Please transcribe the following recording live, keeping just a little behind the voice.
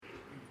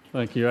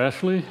Thank you,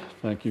 Ashley.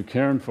 Thank you,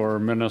 Karen, for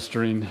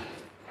ministering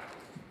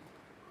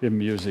in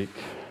music.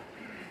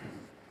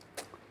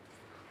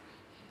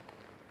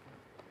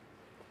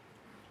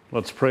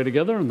 Let's pray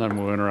together, and then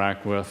we'll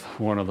interact with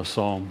one of the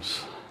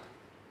Psalms.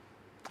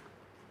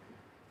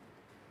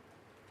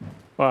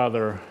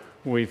 Father,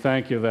 we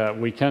thank you that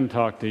we can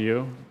talk to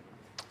you.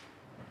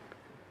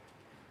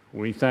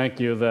 We thank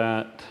you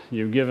that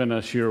you've given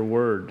us your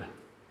word.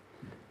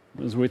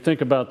 As we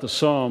think about the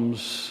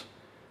Psalms,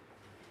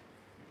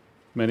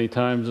 many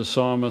times the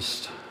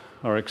psalmists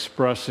are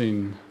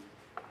expressing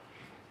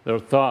their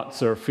thoughts,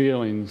 their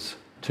feelings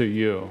to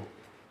you.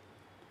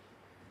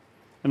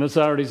 And it's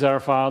our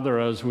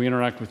Father, as we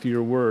interact with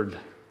your word,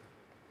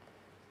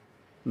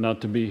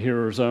 not to be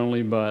hearers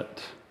only,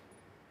 but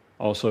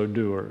also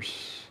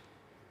doers.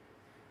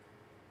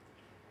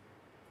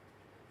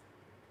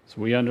 So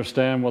we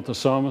understand what the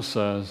psalmist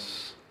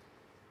says.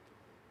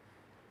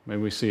 May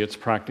we see its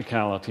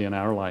practicality in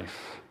our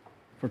life.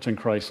 For it's in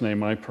Christ's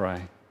name I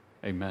pray.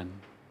 Amen.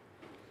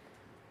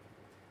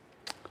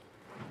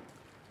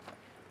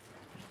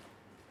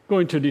 I'm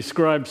going to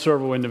describe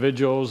several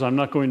individuals. I'm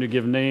not going to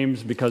give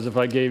names because if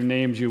I gave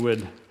names, you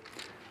would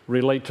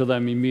relate to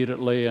them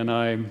immediately, and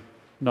I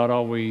not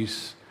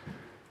always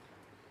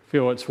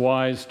feel it's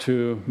wise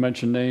to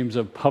mention names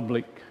of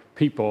public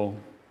people.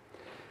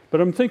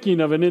 But I'm thinking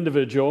of an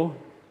individual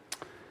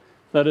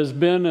that has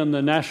been in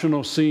the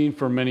national scene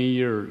for many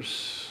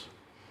years.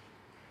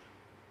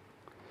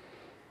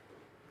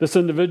 This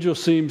individual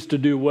seems to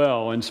do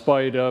well in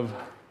spite of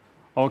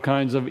all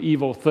kinds of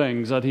evil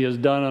things that he has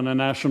done on a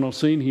national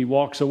scene. He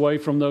walks away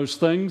from those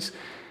things,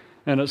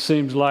 and it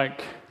seems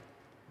like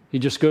he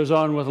just goes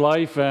on with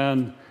life,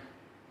 and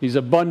he's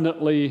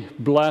abundantly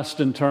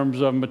blessed in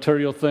terms of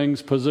material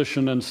things,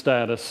 position, and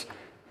status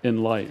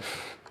in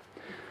life.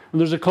 And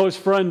there's a close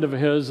friend of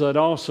his that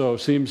also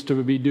seems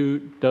to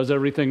does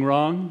everything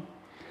wrong,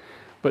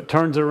 but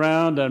turns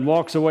around and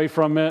walks away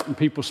from it, and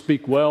people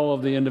speak well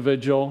of the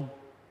individual,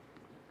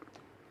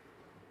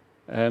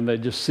 and they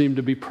just seem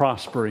to be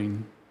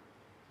prospering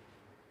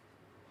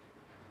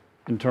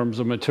in terms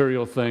of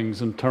material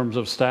things, in terms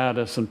of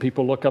status, and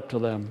people look up to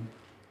them.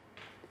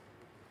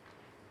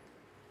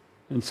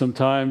 And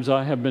sometimes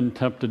I have been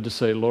tempted to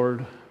say,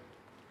 Lord,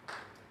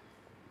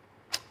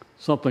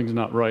 something's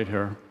not right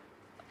here.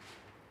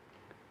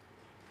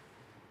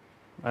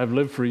 I've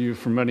lived for you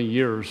for many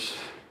years,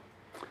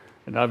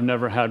 and I've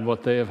never had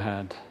what they have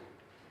had.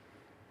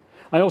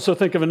 I also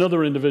think of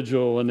another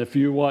individual, and if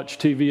you watch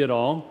TV at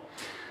all,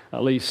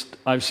 at least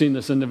I've seen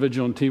this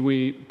individual on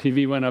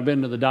TV when I've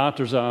been to the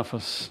doctor's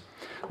office,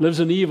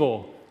 lives an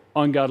evil,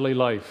 ungodly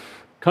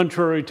life,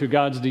 contrary to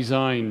God's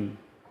design,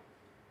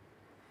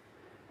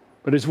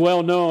 but is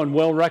well known,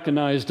 well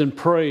recognized, and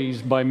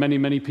praised by many,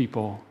 many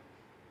people.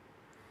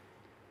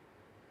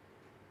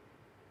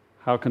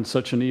 How can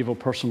such an evil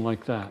person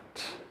like that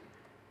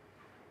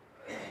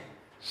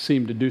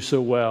seem to do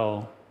so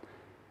well?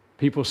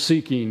 People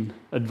seeking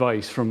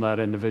advice from that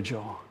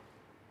individual.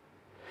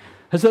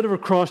 Has that ever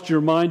crossed your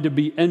mind to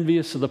be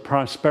envious of the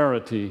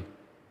prosperity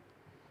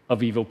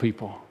of evil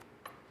people?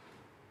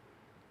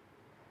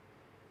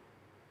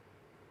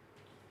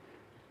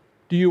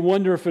 Do you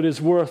wonder if it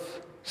is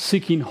worth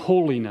seeking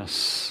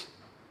holiness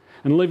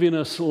and living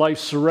a life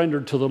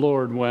surrendered to the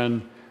Lord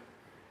when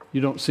you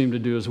don't seem to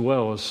do as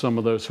well as some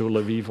of those who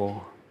live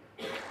evil?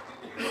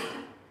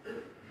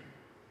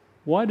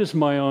 Why does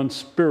my own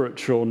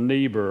spiritual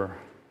neighbor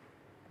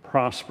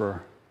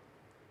prosper,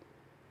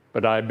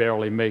 but I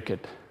barely make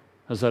it?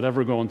 Has that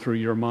ever gone through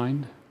your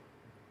mind?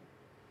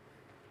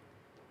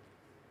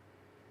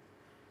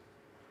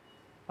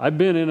 I've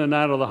been in and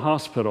out of the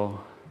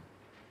hospital,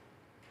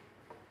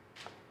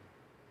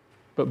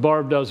 but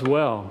Barb does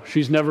well.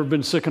 She's never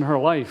been sick in her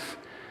life,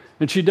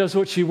 and she does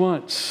what she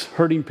wants,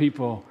 hurting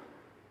people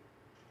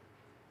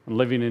and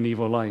living an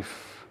evil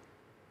life.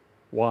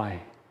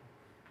 Why?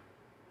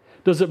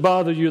 Does it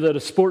bother you that a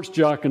sports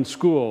jock in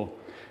school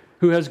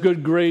who has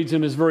good grades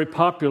and is very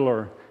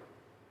popular,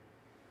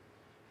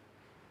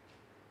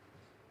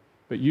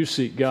 but you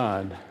seek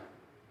God,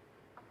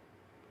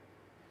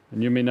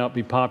 and you may not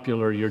be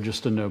popular, you're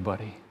just a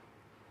nobody?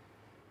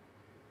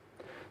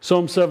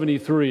 Psalm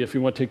 73, if you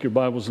want to take your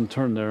Bibles and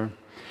turn there,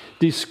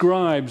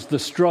 describes the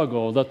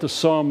struggle that the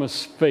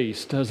psalmist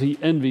faced as he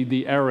envied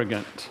the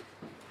arrogant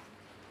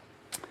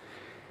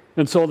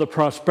and saw the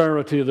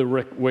prosperity of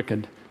the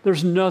wicked.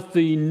 There's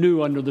nothing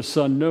new under the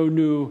sun, no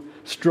new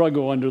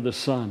struggle under the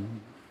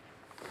sun.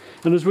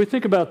 And as we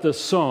think about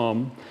this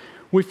psalm,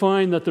 we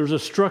find that there's a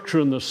structure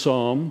in the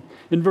psalm.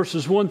 In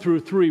verses 1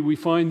 through 3, we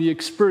find the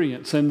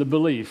experience and the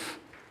belief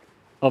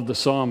of the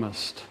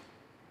psalmist.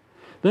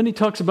 Then he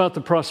talks about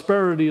the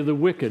prosperity of the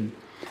wicked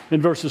in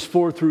verses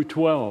 4 through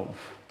 12.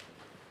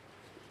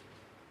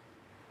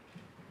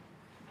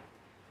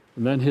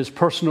 And then his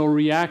personal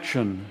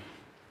reaction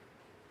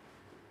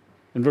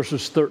in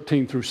verses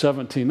 13 through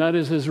 17. That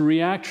is his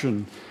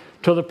reaction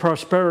to the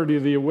prosperity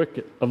of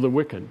the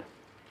wicked.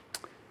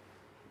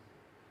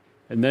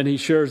 And then he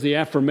shares the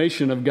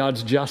affirmation of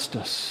God's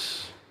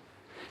justice.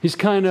 He's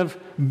kind of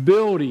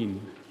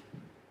building.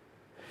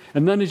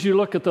 And then as you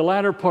look at the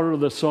latter part of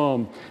the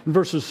psalm, in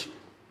verses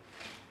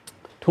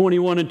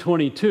 21 and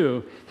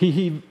 22,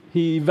 he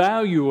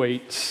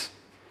evaluates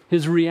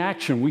his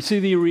reaction. We see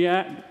the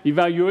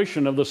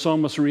evaluation of the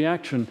psalmist's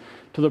reaction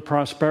to the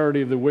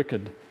prosperity of the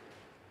wicked.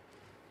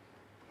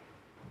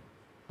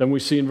 Then we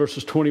see in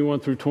verses 21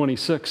 through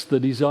 26 the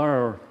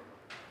desire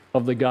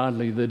of the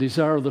godly, the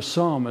desire of the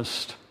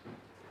psalmist,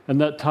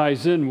 and that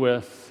ties in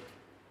with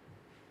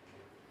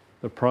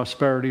the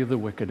prosperity of the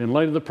wicked. In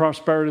light of the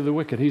prosperity of the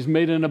wicked, he's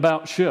made an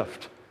about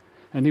shift,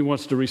 and he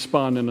wants to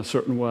respond in a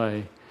certain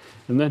way.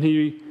 And then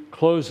he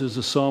closes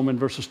the psalm in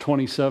verses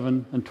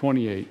 27 and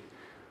 28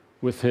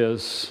 with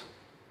his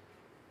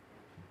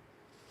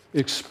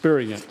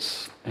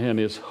experience and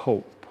his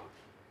hope.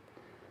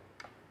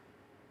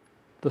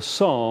 The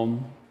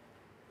psalm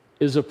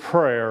is a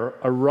prayer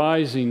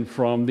arising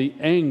from the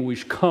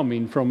anguish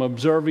coming from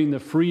observing the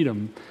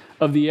freedom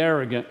of the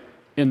arrogant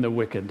and the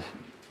wicked.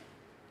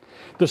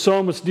 The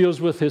psalmist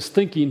deals with his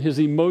thinking, his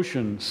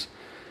emotions,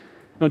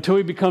 until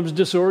he becomes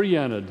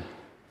disoriented.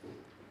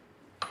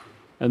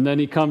 And then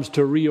he comes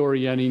to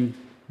reorienting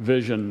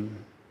vision.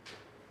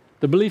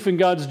 The belief in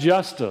God's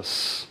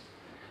justice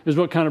is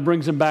what kind of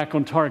brings him back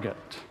on target.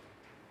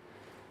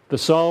 The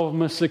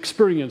psalmist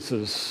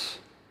experiences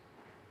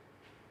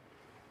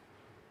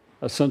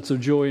a sense of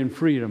joy and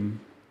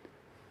freedom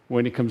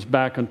when he comes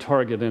back on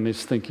target in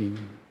his thinking.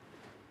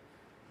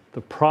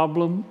 The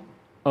problem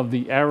of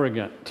the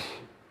arrogant,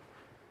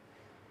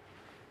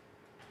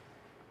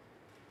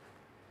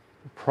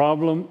 the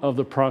problem of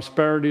the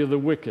prosperity of the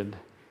wicked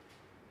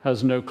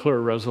has no clear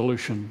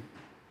resolution.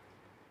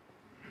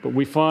 But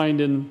we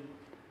find in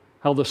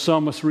how the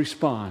psalmist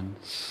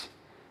responds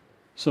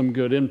some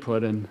good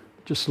input in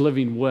just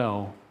living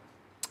well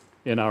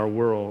in our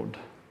world.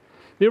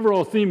 The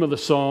overall theme of the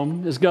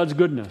psalm is God's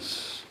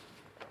goodness.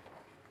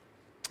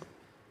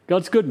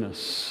 God's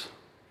goodness,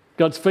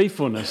 God's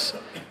faithfulness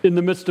in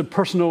the midst of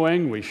personal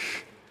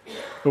anguish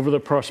over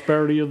the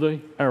prosperity of the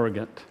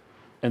arrogant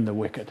and the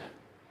wicked.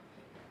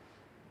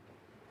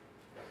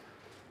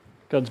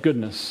 God's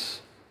goodness,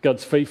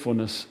 God's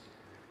faithfulness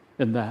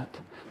in that.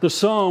 The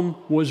psalm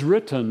was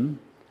written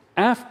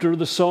after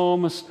the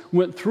psalmist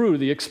went through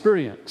the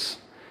experience.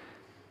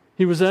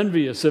 He was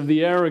envious of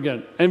the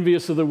arrogant,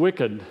 envious of the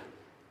wicked.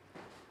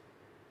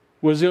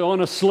 Was on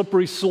a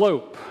slippery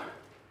slope.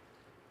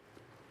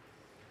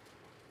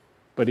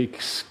 But he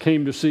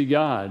came to see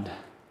God,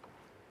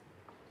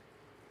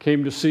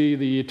 came to see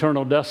the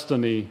eternal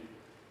destiny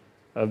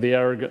of the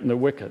arrogant and the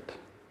wicked.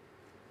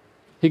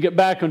 He got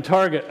back on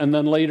target, and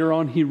then later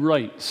on he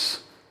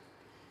writes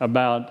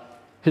about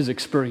his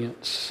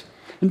experience.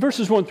 In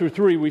verses 1 through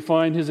 3, we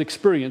find his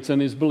experience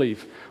and his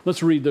belief.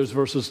 Let's read those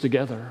verses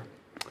together.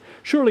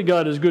 Surely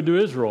God is good to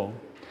Israel,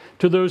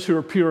 to those who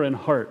are pure in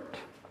heart.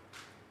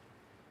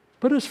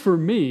 But as for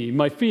me,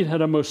 my feet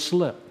had almost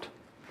slipped.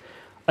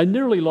 I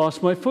nearly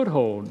lost my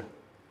foothold,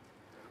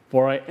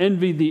 for I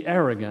envied the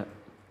arrogant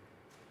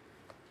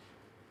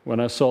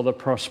when I saw the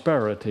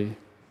prosperity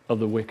of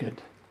the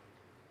wicked.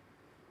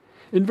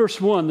 In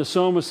verse 1, the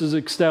psalmist is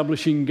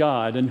establishing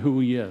God and who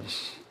he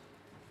is.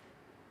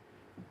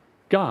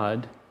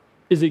 God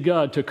is a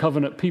God to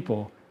covenant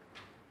people.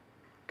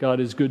 God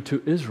is good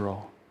to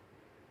Israel.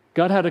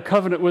 God had a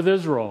covenant with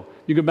Israel.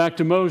 You go back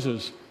to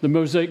Moses, the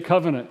Mosaic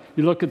covenant.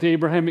 You look at the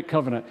Abrahamic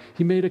covenant.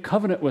 He made a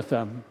covenant with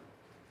them.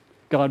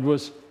 God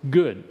was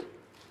good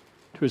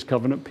to his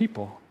covenant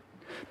people.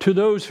 To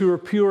those who are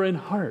pure in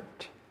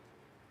heart,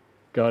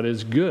 God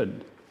is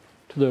good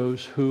to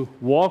those who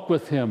walk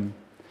with him,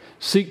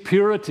 seek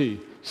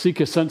purity, seek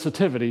a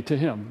sensitivity to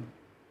him.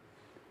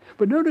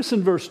 But notice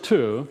in verse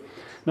 2,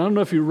 and I don't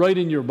know if you write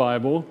in your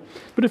Bible,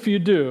 but if you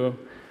do,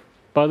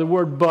 by the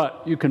word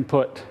but, you can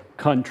put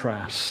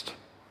contrast.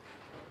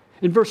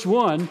 In verse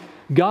 1,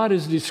 God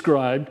is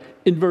described.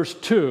 In verse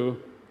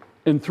 2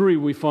 and 3,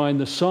 we find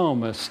the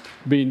psalmist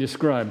being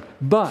described.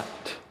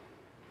 But,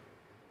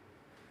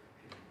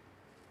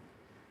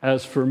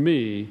 as for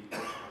me,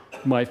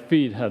 my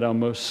feet had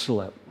almost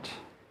slipped.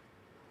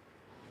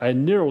 I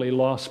nearly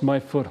lost my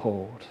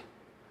foothold.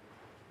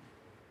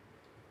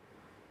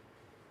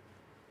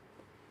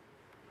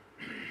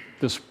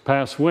 This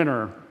past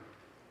winter,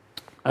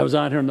 I was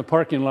out here in the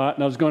parking lot,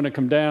 and I was going to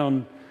come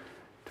down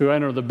to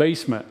enter the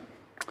basement.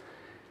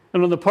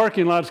 And when the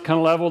parking lot's kind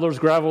of level, there's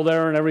gravel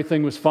there, and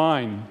everything was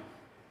fine.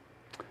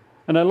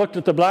 And I looked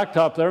at the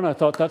blacktop there, and I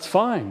thought, that's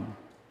fine.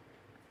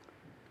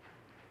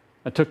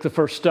 I took the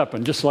first step,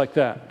 and just like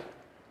that,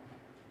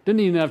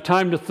 didn't even have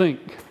time to think.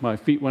 My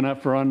feet went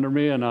up from under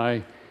me, and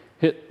I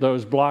hit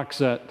those blocks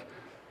that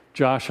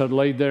Josh had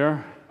laid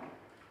there.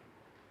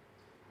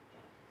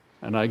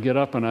 And I get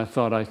up, and I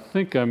thought, I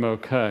think I'm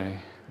okay.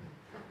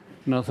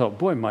 And I thought,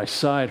 boy, my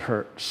side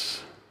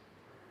hurts.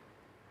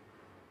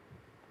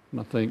 And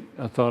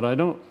I thought, I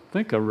don't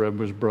think a rib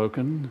was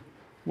broken.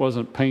 It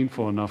wasn't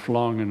painful enough,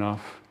 long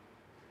enough.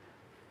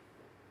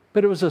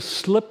 But it was a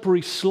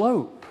slippery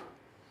slope.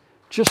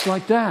 Just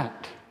like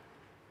that,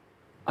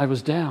 I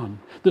was down.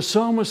 The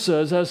psalmist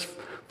says, as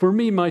For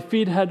me, my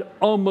feet had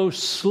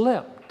almost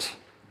slipped.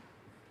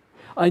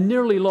 I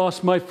nearly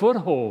lost my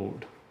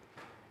foothold.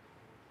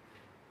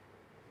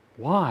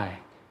 Why?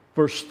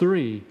 Verse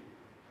 3.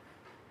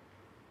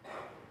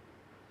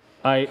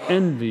 I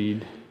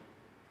envied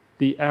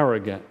the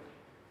arrogant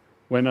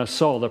when I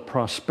saw the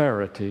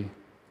prosperity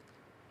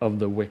of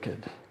the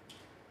wicked.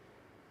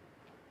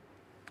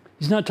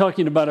 He's not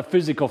talking about a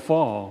physical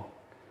fall.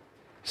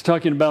 He's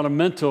talking about a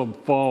mental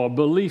fall, a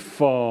belief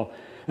fall,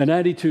 an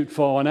attitude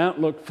fall, an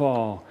outlook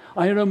fall.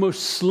 I had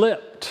almost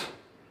slipped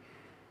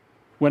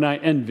when I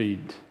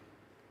envied.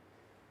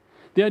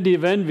 The idea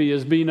of envy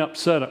is being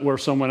upset at where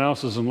someone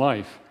else is in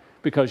life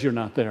because you're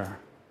not there.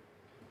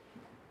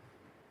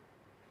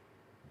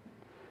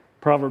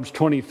 Proverbs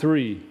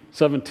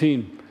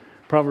 23:17,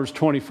 Proverbs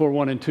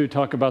 24:1 and 2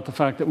 talk about the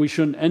fact that we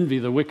shouldn't envy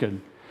the wicked.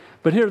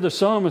 But here the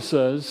psalmist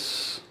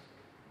says,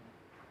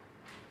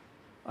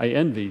 I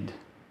envied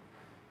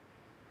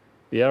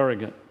the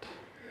arrogant.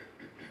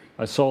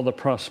 I saw the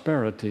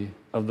prosperity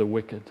of the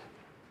wicked.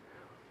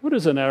 What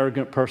is an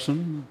arrogant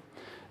person?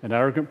 An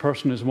arrogant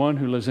person is one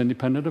who lives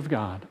independent of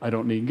God. I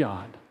don't need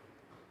God.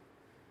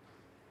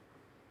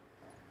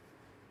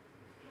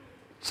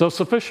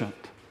 Self-sufficient.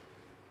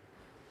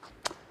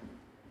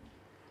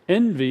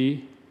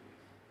 Envy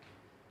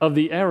of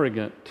the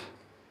arrogant.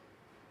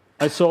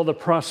 I saw the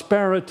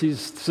prosperity,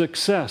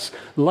 success,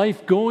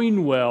 life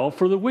going well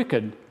for the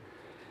wicked.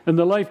 And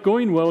the life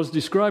going well is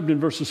described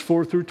in verses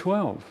 4 through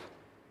 12.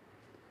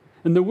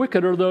 And the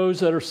wicked are those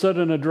that are set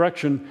in a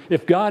direction.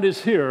 If God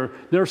is here,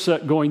 they're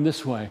set going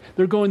this way.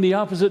 They're going the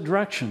opposite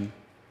direction.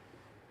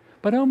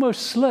 But I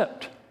almost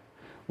slipped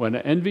when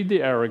I envied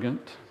the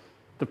arrogant,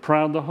 the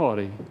proud, the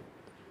haughty,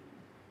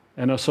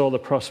 and I saw the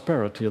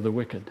prosperity of the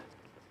wicked.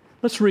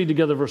 Let's read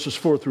together verses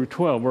 4 through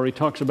 12, where he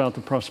talks about the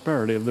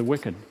prosperity of the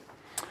wicked.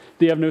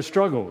 They have no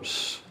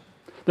struggles.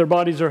 Their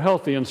bodies are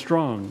healthy and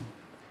strong.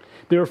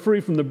 They are free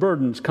from the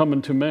burdens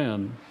common to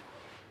man.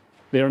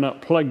 They are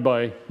not plagued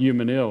by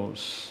human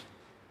ills.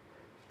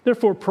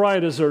 Therefore,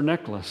 pride is their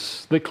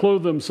necklace. They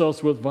clothe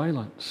themselves with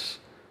violence.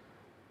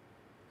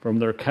 From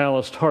their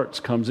calloused hearts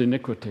comes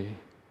iniquity.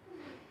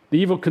 The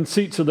evil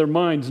conceits of their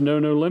minds know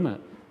no limit.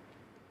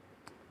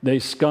 They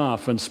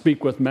scoff and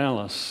speak with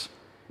malice.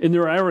 In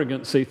their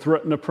arrogance, they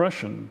threaten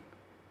oppression.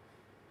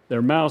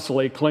 Their mouths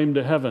lay claim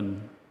to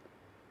heaven,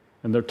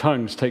 and their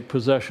tongues take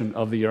possession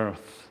of the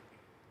earth.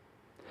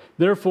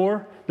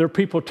 Therefore, their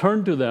people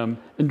turn to them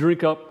and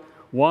drink up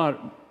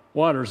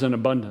waters in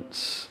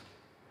abundance.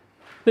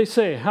 They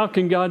say, how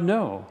can God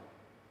know?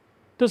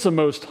 Does the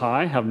Most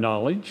High have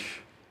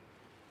knowledge?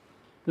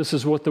 This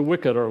is what the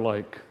wicked are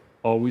like,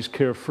 always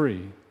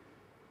carefree.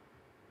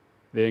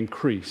 They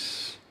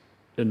increase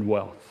in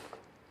wealth.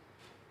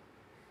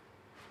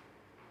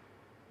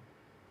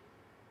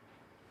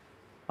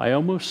 I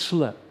almost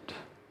slipped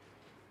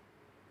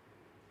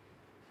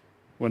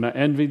when I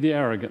envied the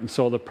arrogant and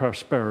saw the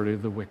prosperity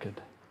of the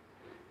wicked.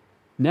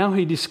 Now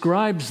he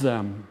describes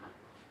them.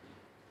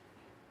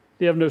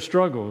 They have no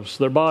struggles.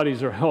 Their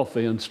bodies are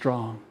healthy and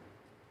strong.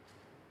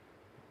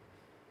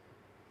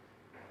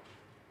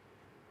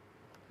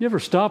 You ever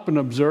stop and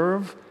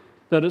observe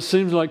that it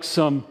seems like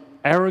some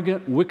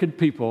arrogant, wicked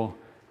people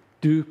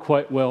do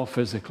quite well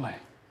physically?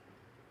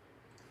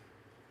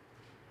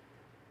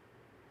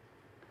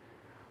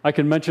 I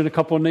can mention a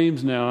couple of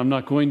names now. I'm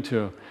not going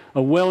to.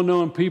 A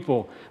well-known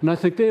people, and I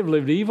think they have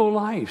lived evil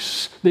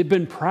lives. They've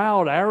been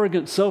proud,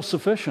 arrogant,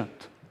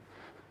 self-sufficient.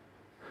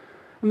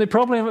 And they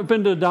probably haven't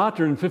been to a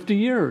doctor in 50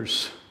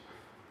 years.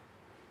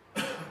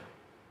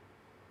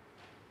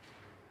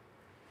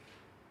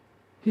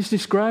 He's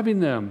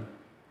describing them.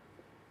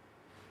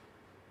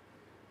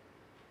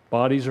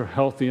 Bodies are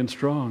healthy and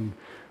strong.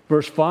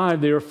 Verse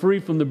 5, they are free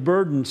from the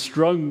burden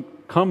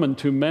common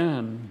to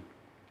man.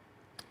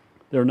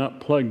 They're not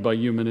plagued by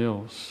human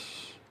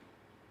ills.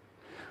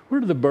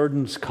 Where do the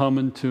burdens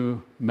common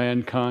to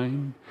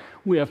mankind?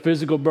 We have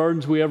physical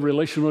burdens, we have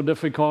relational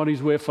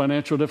difficulties, we have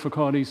financial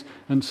difficulties,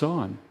 and so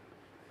on.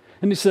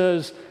 And he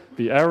says,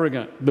 the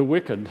arrogant, the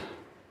wicked,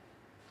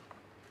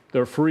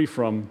 they're free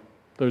from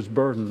those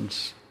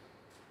burdens.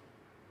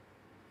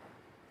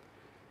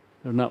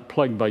 They're not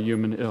plagued by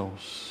human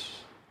ills.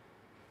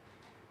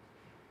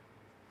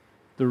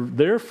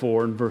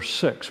 Therefore, in verse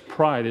 6,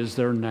 pride is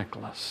their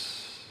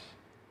necklace.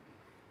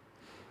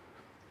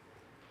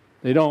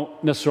 They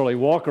don't necessarily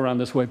walk around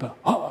this way, but,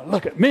 oh,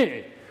 look at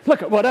me.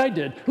 Look at what I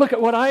did. Look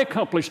at what I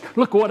accomplished.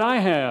 Look what I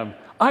have.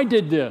 I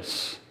did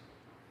this.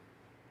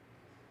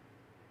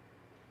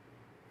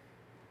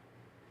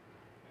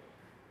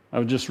 I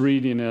was just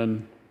reading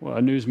in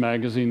a news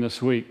magazine this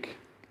week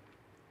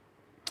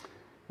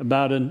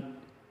about an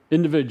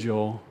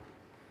individual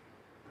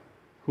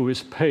who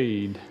is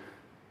paid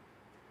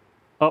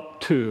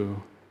up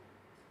to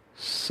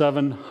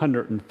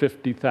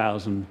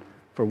 $750,000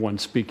 for one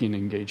speaking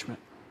engagement.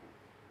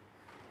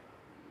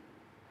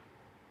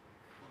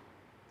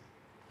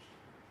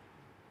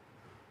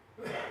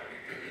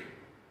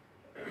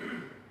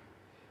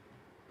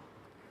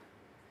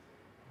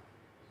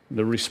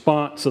 The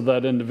response of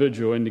that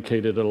individual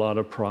indicated a lot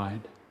of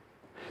pride.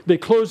 They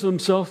clothe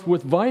themselves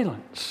with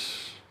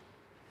violence.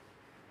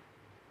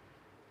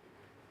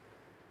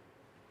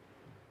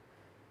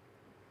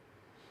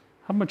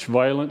 How much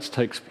violence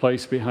takes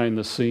place behind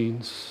the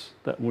scenes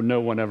that no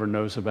one ever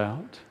knows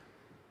about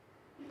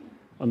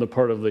on the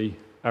part of the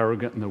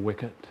arrogant and the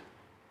wicked?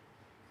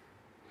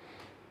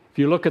 If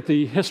you look at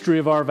the history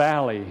of our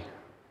valley,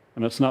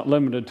 and it's not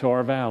limited to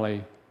our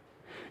valley,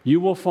 you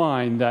will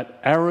find that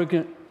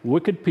arrogant,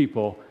 wicked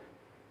people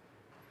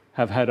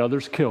have had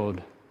others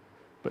killed,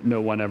 but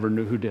no one ever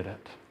knew who did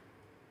it.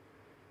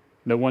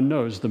 No one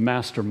knows the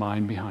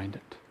mastermind behind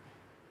it.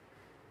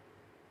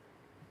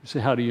 You say,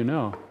 how do you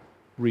know?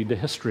 Read the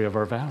history of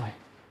our valley.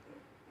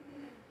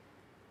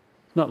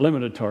 It's not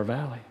limited to our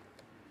valley.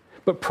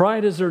 But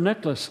pride is their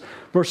necklace.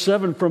 Verse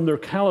 7, from their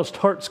calloused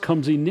hearts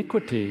comes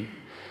iniquity.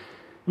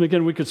 And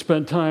again, we could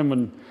spend time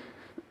on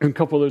a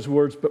couple of those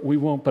words, but we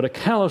won't. But a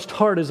calloused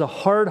heart is a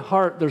hard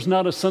heart. There's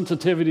not a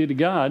sensitivity to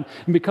God.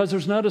 And because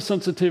there's not a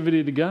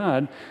sensitivity to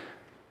God,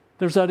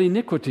 there's that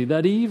iniquity,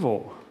 that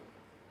evil.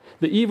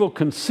 The evil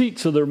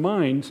conceits of their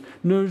minds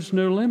knows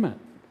no limit.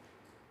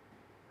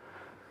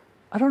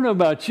 I don't know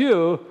about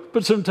you,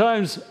 but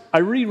sometimes I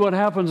read what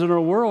happens in our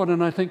world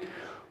and I think,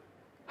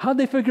 how'd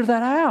they figure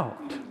that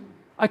out?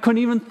 I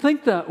couldn't even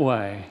think that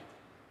way.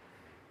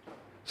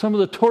 Some of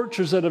the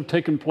tortures that have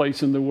taken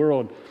place in the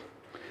world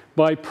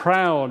by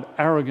proud,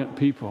 arrogant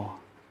people.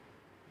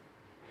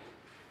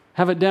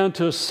 Have it down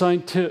to a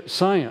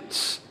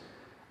science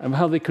of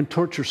how they can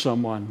torture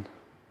someone,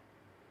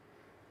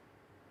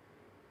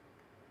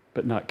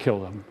 but not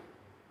kill them.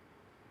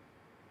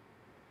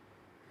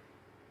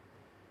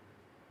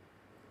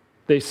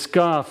 They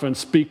scoff and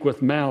speak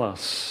with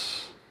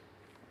malice.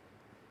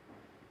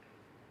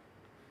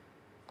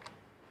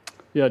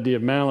 The idea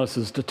of malice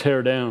is to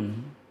tear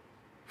down,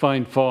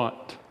 find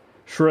fault,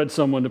 shred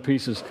someone to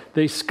pieces.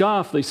 They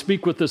scoff, they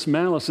speak with this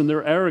malice and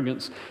their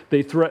arrogance.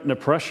 They threaten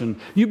oppression.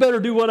 You better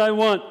do what I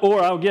want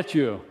or I'll get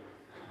you.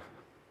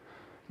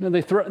 No,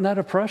 they threaten that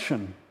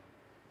oppression.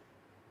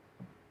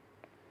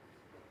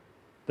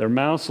 Their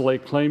mouths lay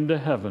claim to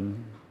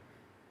heaven.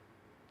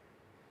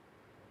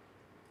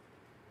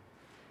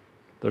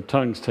 Their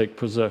tongues take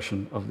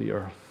possession of the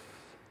earth.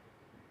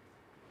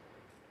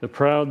 The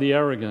proud, the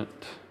arrogant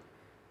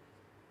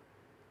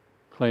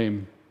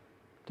claim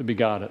to be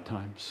God at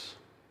times.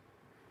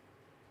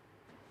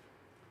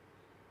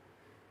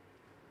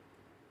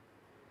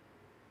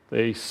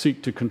 They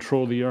seek to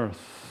control the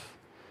earth.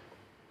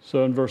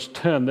 So in verse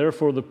 10,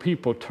 therefore the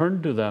people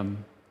turn to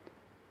them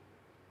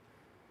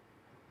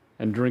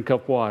and drink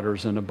up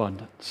waters in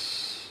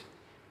abundance.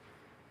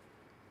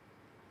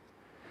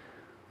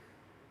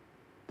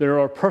 There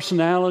are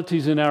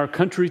personalities in our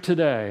country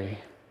today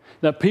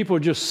that people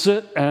just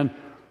sit and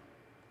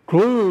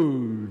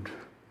glued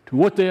to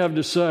what they have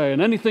to say, and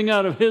anything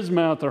out of his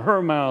mouth or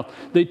her mouth,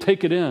 they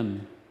take it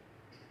in.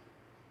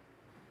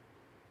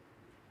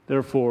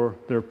 Therefore,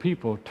 their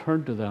people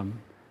turn to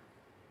them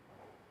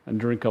and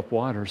drink up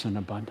waters in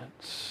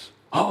abundance.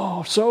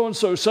 Oh,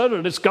 so-and-so said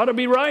it. It's got to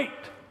be right.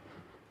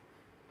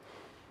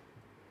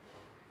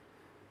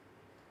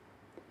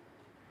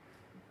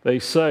 They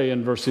say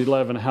in verse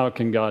 11, how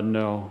can God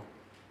know?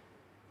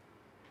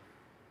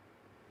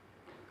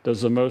 Does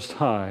the Most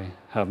High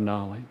have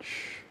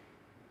knowledge?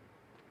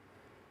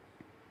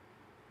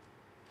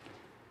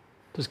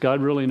 Does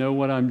God really know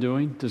what I'm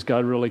doing? Does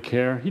God really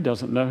care? He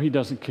doesn't know. He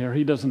doesn't care.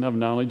 He doesn't have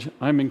knowledge.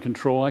 I'm in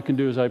control. I can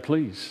do as I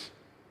please.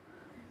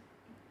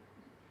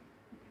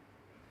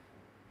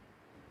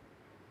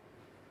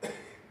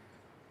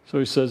 So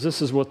he says,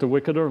 this is what the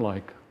wicked are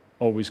like,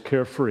 always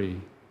carefree.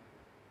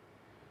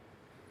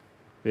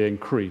 They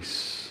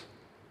increase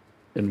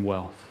in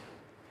wealth.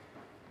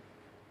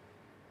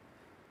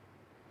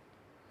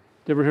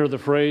 Do you ever hear the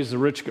phrase, the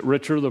rich get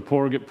richer, the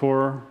poor get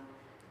poorer?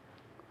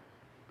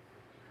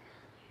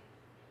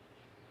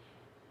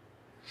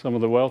 Some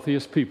of the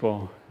wealthiest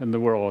people in the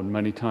world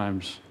many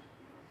times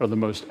are the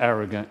most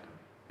arrogant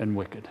and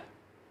wicked.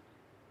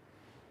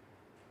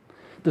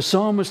 The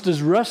psalmist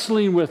is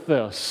wrestling with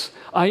this.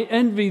 I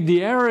envied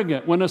the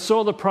arrogant when I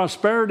saw the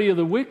prosperity of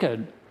the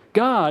wicked.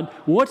 God,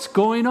 what's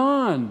going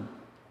on?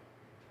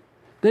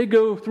 They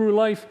go through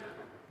life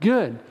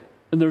good,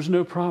 and there's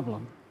no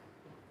problem.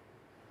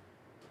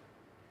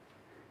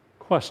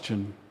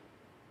 Question.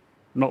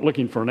 I'm not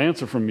looking for an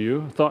answer from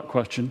you. Thought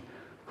question.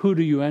 Who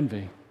do you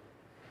envy?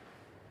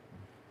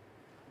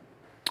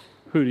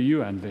 Who do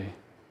you envy?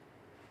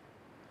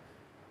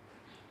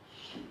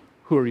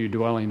 Who are you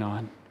dwelling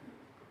on?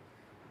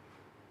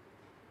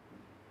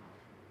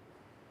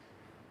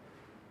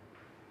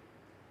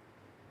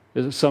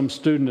 Is it some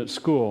student at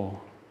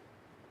school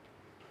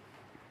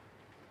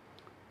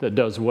that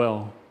does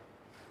well?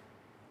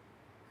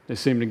 They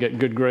seem to get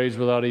good grades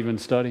without even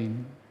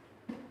studying.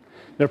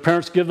 Their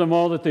parents give them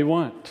all that they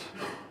want.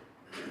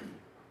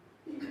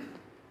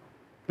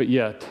 But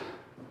yet,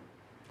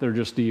 they're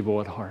just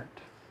evil at heart.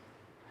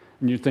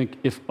 And you think,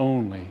 if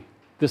only,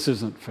 this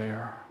isn't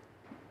fair.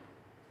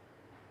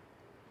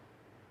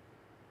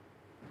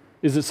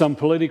 Is it some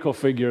political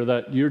figure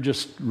that you're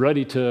just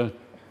ready to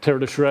tear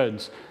to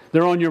shreds.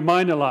 They're on your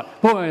mind a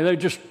lot. Boy,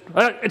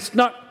 it's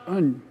not,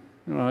 I'm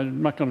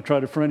not going to try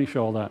to finish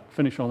all that.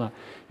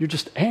 You're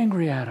just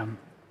angry at them.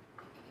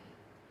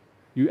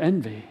 You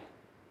envy.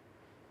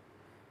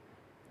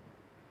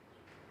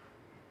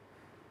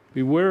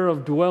 Beware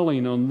of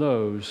dwelling on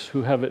those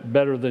who have it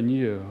better than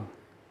you.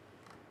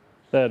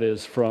 That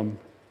is, from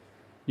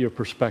your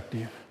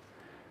perspective.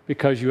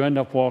 Because you end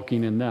up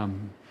walking in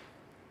them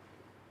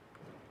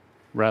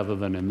rather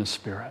than in the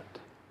Spirit.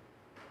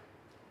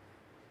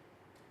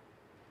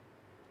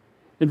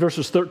 In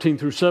verses 13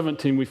 through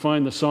 17, we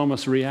find the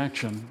psalmist's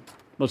reaction.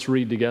 Let's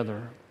read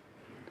together.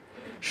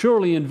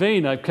 Surely in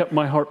vain I've kept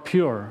my heart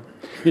pure.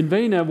 In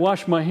vain I've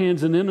washed my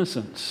hands in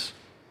innocence.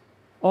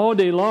 All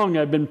day long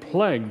I've been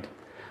plagued.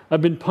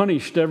 I've been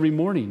punished every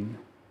morning.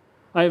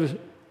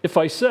 If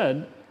I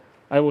said,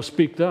 I will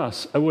speak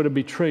thus, I would have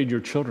betrayed your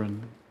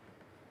children.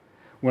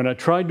 When I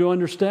tried to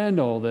understand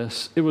all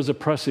this, it was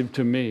oppressive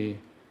to me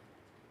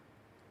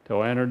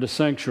till I entered the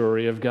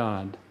sanctuary of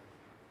God.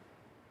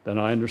 Then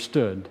I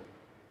understood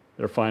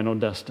their final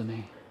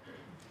destiny.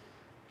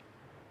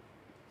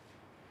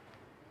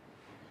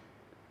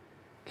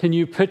 Can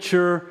you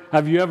picture,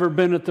 have you ever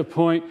been at the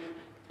point,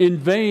 in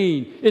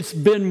vain, it's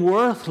been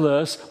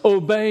worthless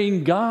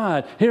obeying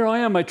God. Here I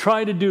am, I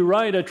try to do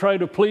right, I try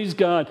to please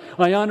God,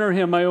 I honor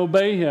Him, I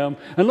obey Him,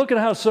 and look at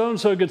how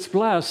so-and-so gets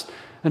blessed,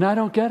 and I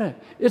don't get it.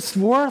 It's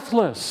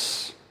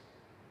worthless.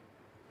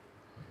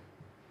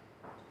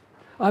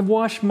 I've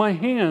washed my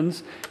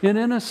hands in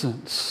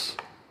innocence.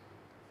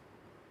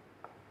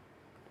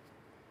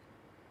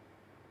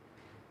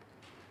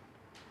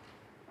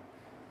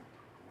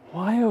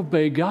 Why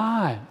obey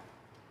God?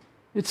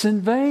 It's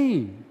in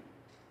vain.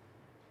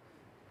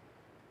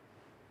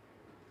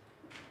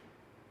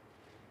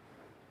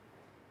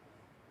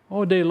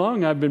 All day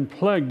long I've been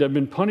plagued. I've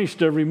been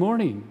punished every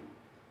morning.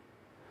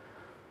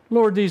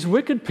 Lord, these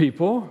wicked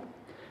people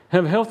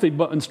have healthy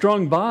and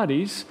strong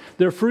bodies.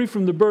 They're free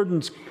from the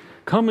burdens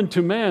common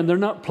to man. They're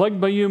not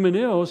plagued by human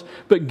ills.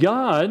 But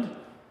God,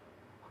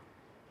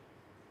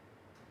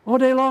 all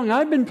day long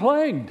I've been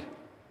plagued.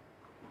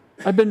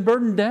 I've been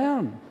burdened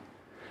down.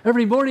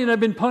 Every morning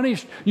I've been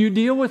punished. You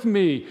deal with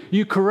me.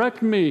 You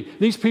correct me.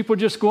 These people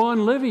just go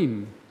on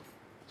living.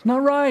 It's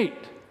not right.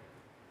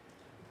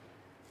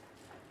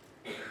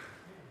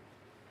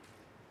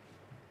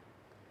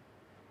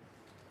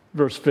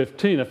 Verse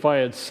 15, if I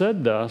had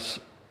said thus,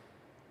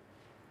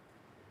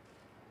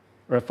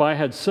 or if I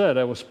had said,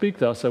 I will speak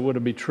thus, I would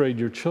have betrayed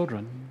your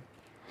children.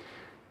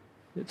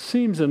 It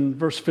seems in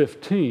verse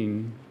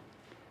 15,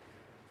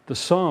 the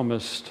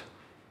psalmist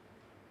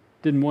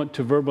didn't want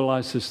to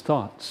verbalize his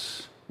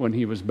thoughts when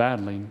he was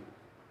battling.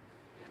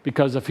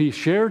 Because if he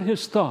shared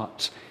his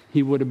thoughts,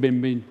 he would have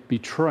been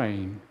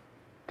betraying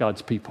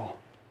God's people.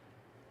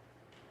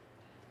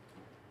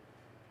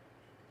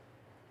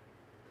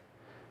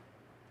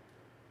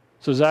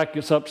 So Zach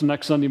gets up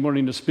next Sunday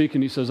morning to speak,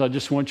 and he says, I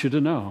just want you to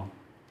know,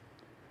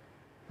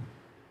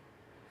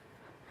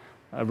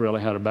 I've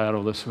really had a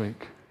battle this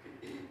week.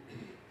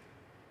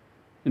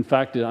 In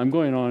fact, I'm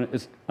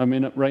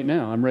in it right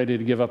now. I'm ready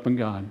to give up on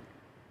God.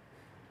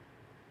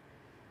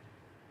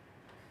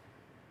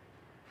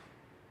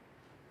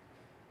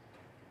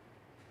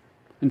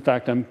 In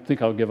fact, I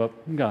think I'll give up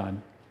on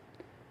God.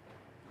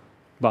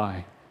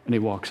 Bye. And he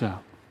walks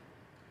out.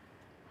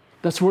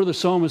 That's where the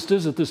psalmist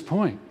is at this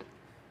point.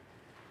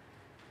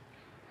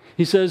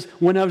 He says,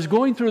 when I was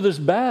going through this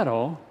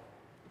battle,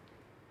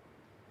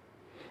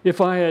 if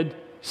I had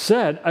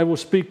said, I will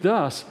speak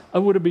thus, I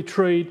would have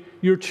betrayed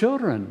your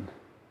children.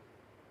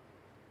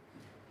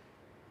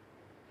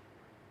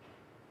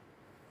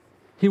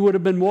 He would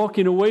have been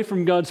walking away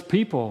from God's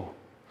people.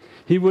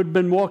 He would have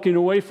been walking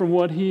away from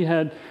what he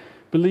had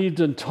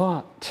believed and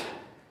taught.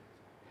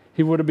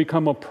 He would have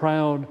become a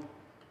proud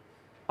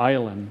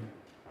island.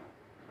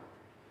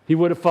 He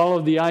would have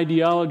followed the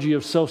ideology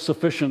of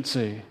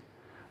self-sufficiency,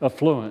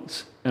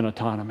 affluence, and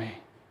autonomy.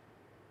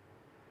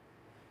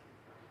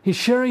 He's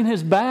sharing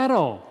his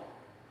battle.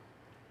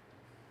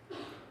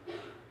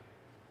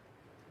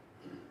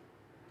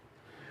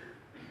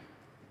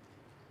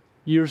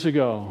 Years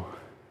ago,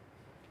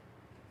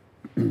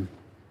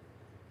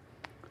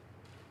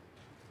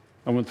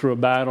 I went through a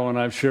battle, and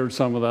I've shared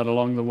some of that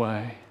along the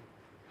way.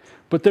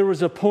 But there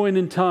was a point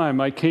in time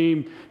I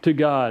came to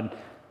God,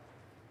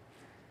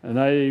 and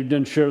I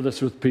didn't share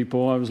this with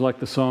people. I was like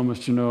the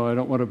psalmist, I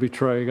don't want to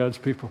betray God's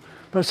people.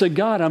 But I said,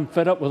 God, I'm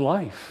fed up with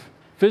life.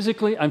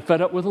 Physically, I'm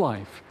fed up with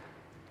life.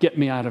 Get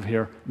me out of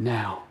here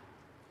now.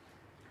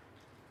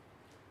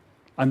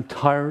 I'm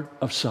tired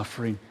of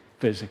suffering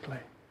physically.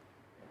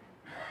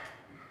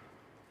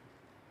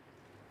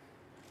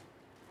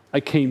 I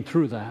came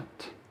through that.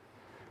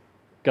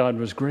 God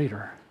was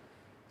greater.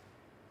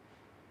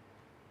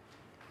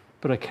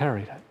 But I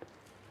carried it.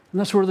 And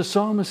that's where the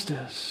psalmist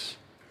is.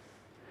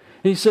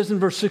 And he says in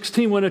verse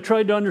 16, when I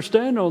tried to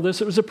understand all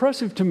this, it was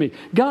oppressive to me.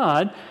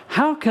 God,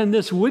 how can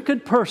this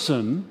wicked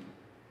person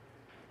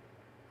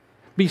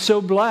be so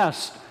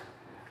blessed?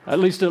 At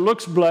least it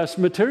looks blessed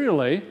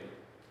materially.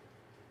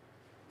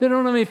 They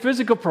don't have any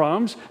physical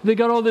problems. They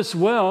got all this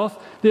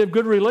wealth. They have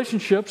good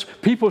relationships.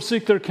 People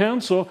seek their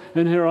counsel.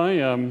 And here I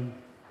am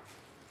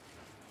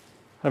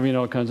having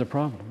all kinds of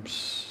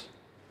problems.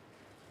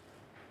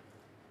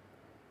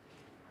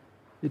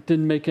 It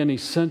didn't make any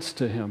sense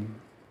to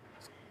him.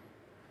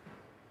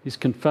 He's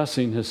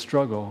confessing his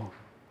struggle.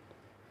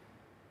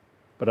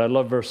 But I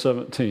love verse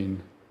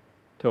 17.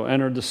 To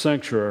enter the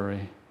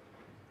sanctuary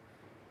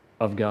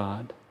of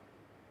God.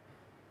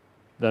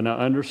 Then I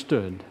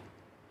understood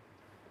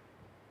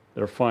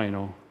their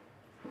final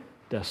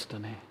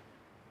destiny.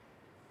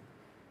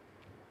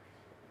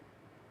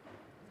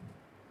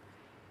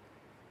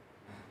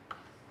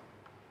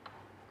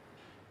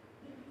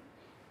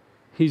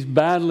 He's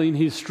battling,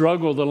 he's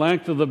struggled. The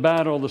length of the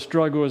battle, the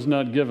struggle is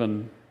not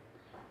given.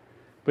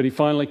 But he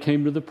finally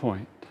came to the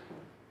point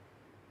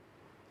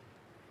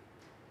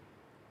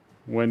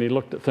when he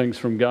looked at things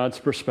from God's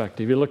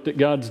perspective. He looked at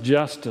God's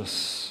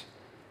justice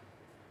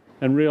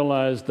and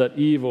realized that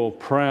evil,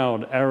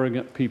 proud,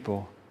 arrogant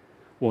people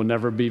will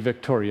never be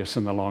victorious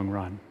in the long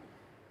run,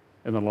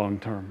 in the long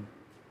term.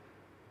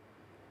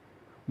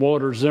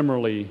 Walter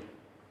Zimmerly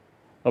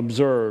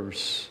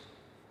observes,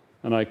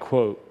 and I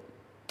quote,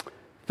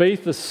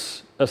 "Faith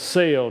is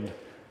assailed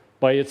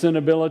by its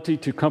inability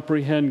to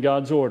comprehend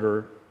God's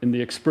order in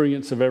the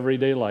experience of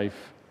everyday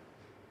life,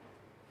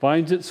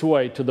 finds its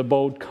way to the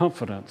bold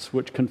confidence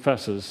which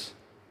confesses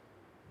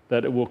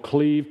that it will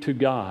cleave to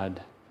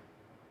God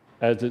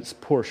as its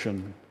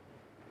portion,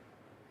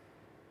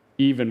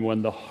 even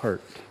when the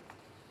heart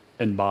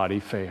and body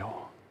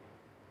fail."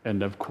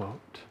 End of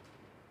quote.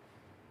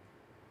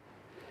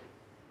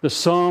 The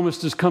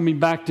psalmist is coming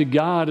back to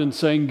God and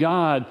saying,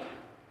 God,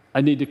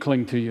 I need to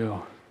cling to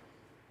you.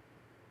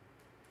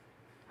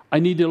 I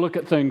need to look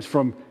at things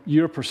from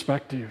your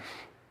perspective.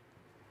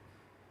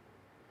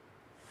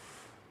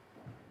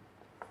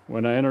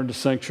 When I entered the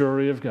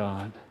sanctuary of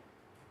God,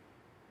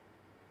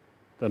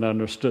 then I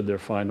understood their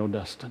final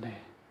destiny.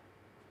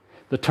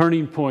 The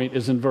turning point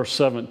is in verse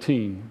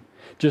 17.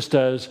 Just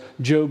as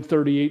Job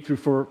 38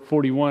 through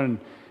 41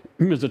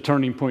 is a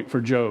turning point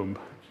for Job,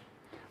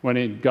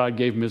 when God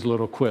gave him his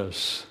little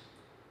quiz,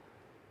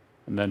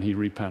 and then he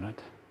repented.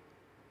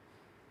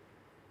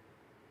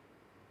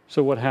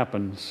 So what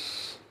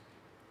happens?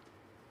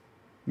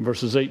 In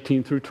verses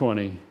 18 through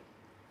 20,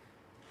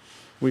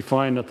 we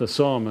find that the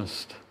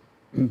psalmist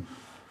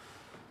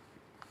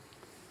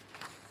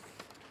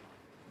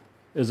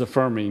is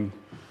affirming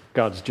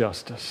God's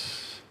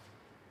justice.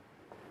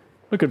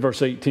 Look at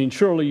verse 18.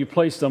 Surely you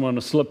place them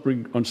on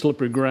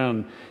slippery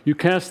ground. You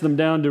cast them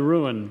down to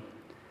ruin.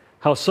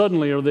 How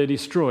suddenly are they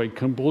destroyed,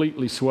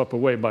 completely swept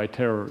away by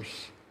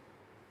terrors.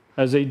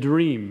 As a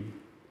dream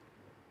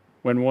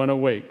when one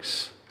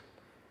awakes.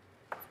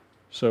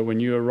 So when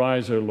you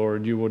arise, O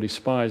Lord, you will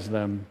despise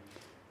them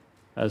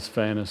as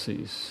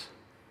fantasies.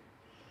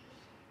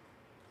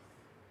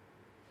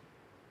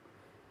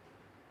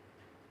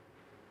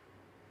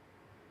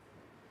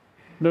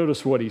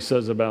 Notice what he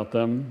says about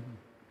them.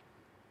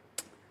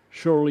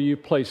 Surely you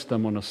placed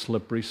them on a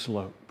slippery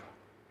slope.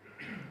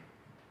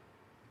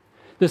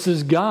 This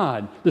is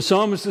God. The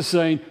psalmist is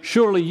saying,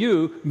 surely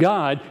you,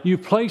 God, you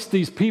placed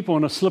these people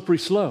on a slippery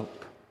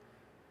slope.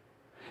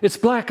 It's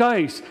black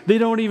ice. They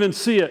don't even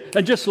see it.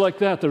 And just like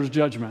that, there's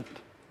judgment.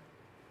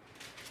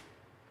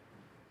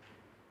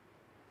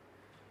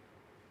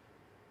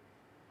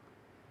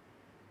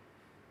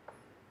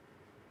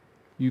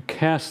 You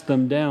cast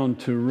them down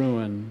to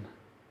ruin.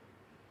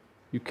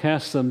 You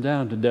cast them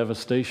down to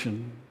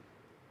devastation.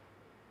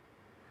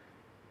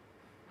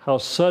 How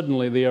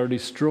suddenly they are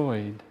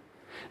destroyed.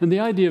 And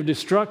the idea of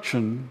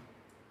destruction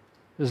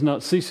is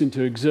not ceasing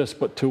to exist,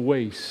 but to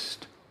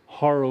waste,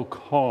 horror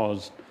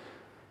caused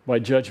by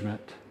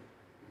judgment,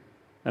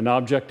 an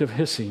object of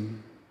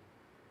hissing.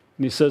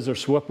 And he says they're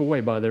swept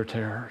away by their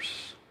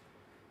terrors.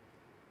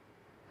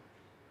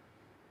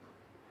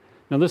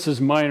 Now this is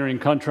minor in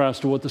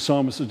contrast to what the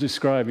psalmist is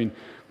describing.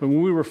 But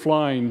when we were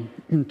flying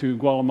to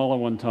Guatemala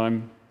one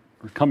time,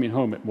 or coming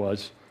home it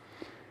was,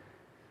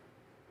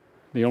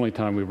 the only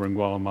time we were in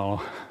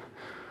Guatemala,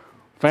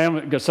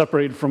 family got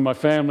separated from my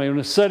family and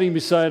was sitting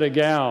beside a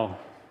gal.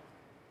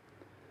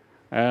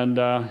 And,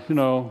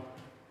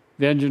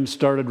 the engine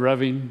started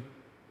revving.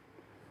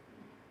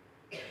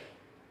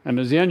 And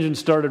as the engine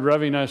started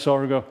revving, I saw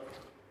her go.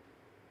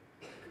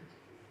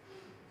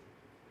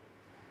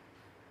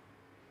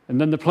 And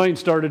then the plane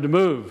started to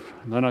move.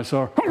 And then I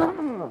saw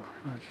her.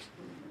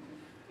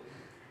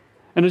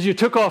 And as you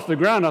took off the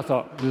ground, I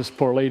thought, is this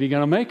poor lady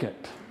going to make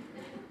it?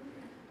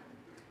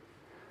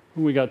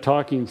 And we got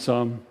talking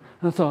some.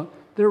 And I thought,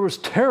 there was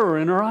terror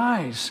in her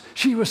eyes.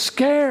 She was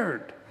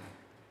scared.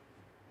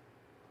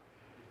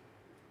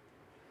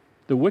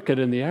 The wicked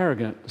and the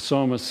arrogant, the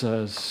psalmist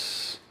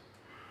says,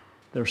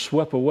 they're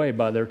swept away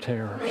by their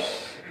terrors.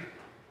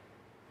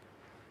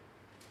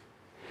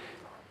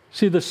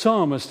 See, the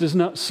psalmist is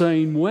not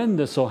saying when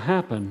this will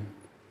happen,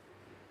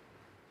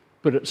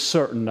 but it's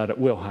certain that it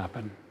will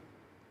happen.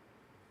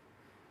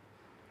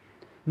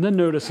 And then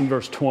notice in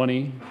verse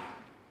 20,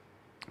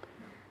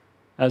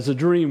 as a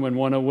dream when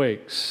one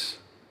awakes.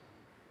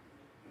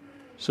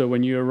 So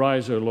when you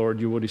arise, O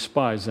Lord, you will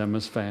despise them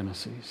as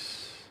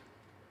fantasies.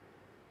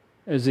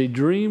 As a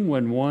dream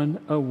when one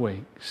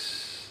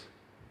awakes.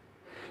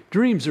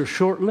 Dreams are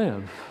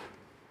short-lived,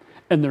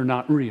 and they're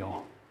not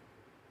real.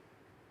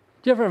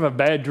 Do you ever have a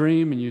bad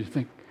dream and you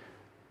think,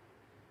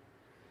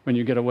 when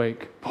you get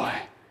awake, boy,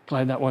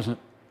 glad that wasn't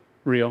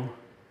real?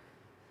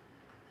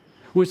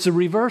 Well, it's the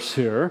reverse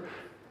here.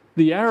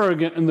 The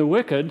arrogant and the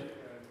wicked,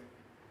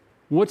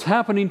 what's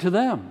happening to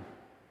them?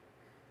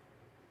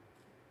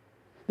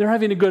 They're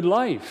having a good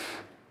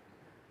life.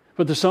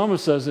 But the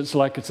psalmist says it's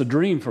like it's a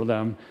dream for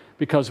them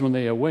because when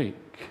they awake,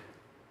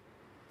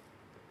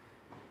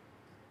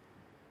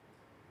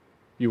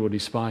 you will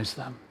despise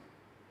them.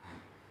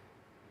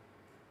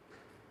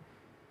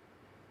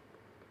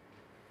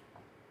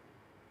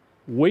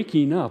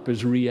 Waking up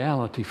is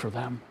reality for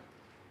them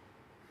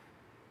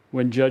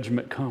when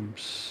judgment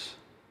comes.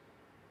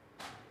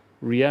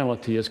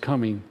 Reality is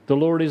coming. The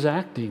Lord is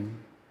acting.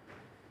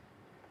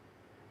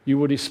 You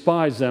will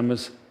despise them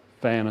as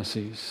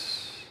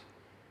fantasies.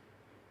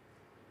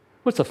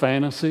 What's a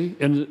fantasy?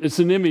 And it's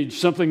an image,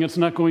 something that's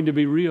not going to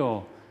be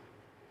real.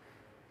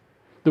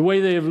 The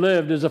way they have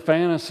lived is a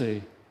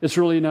fantasy. It's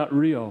really not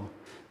real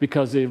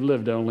because they've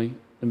lived only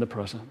in the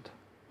present.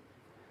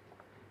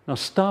 Now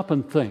stop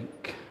and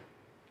think.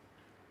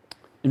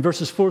 In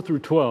verses 4 through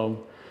 12,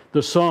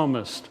 the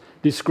psalmist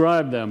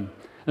described them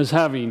as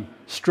having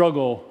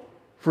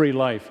struggle-free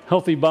life,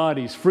 healthy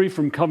bodies, free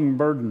from common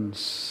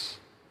burdens,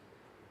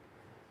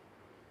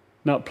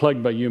 not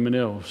plagued by human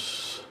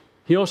ills.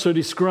 He also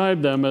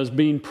described them as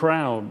being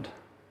proud,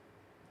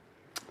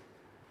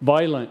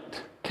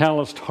 violent,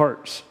 calloused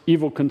hearts,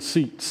 evil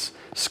conceits,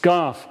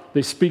 scoff,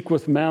 they speak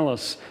with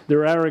malice,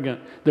 they're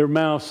arrogant, their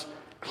mouths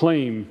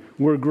claim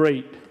we're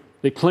great.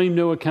 They claim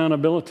no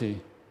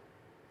accountability,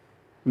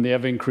 and they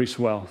have increased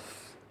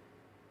wealth.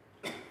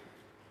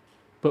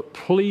 But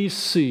please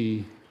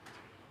see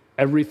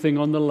everything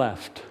on the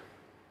left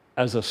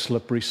as a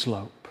slippery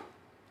slope.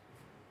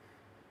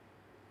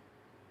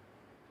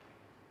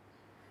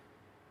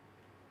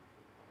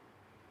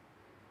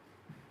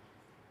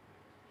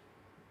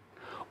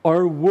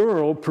 Our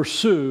world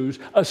pursues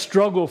a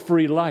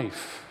struggle-free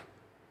life.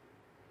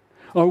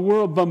 Our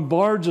world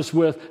bombards us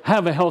with,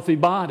 have a healthy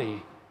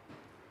body.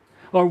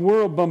 Our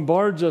world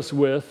bombards us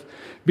with,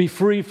 be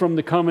free from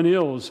the common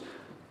ills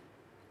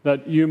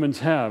that humans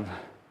have,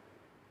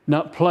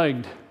 not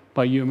plagued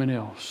by human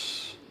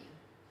ills.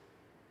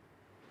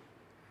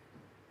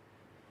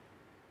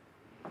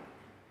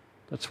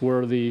 That's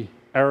where the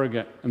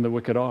arrogant and the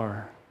wicked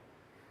are.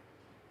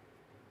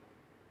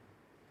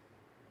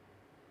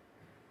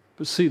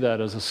 But see that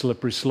as a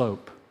slippery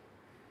slope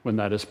when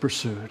that is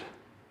pursued.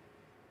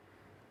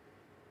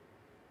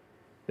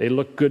 They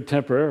look good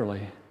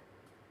temporarily,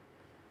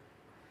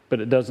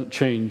 but it doesn't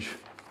change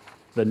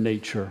the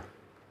nature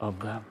of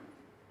them.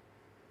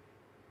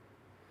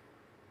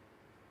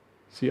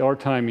 See, our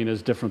timing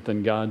is different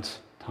than God's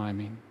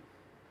timing.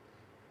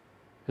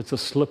 It's a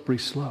slippery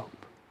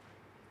slope.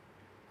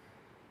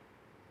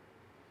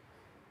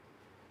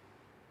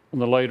 On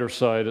the lighter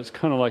side, it's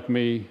kind of like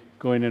me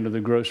going into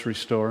the grocery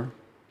store,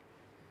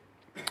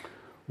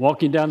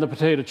 walking down the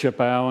potato chip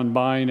aisle and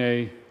buying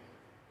a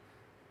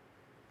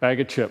bag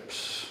of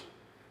chips,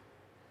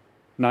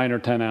 9 or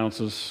 10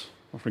 ounces,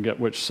 I forget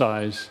which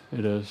size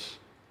it is,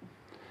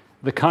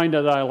 the kind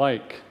that I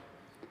like.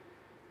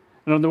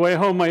 And on the way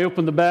home, I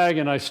open the bag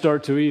and I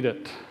start to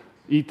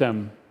eat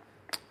them.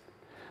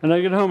 And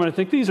I get home and I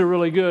think, these are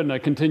really good, and I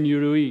continue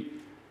to eat.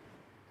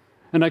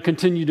 And I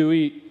continue to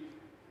eat,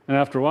 and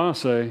after a while I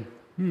say,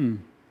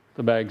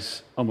 the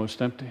bag's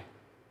almost empty.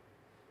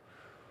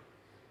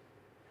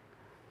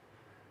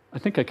 I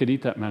think I could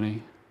eat that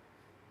many,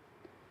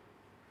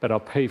 but I'll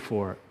pay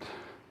for it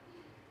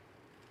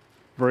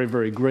very,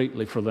 very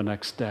greatly for the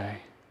next day.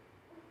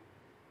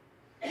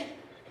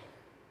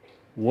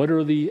 What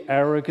are the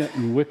arrogant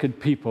and wicked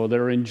people that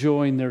are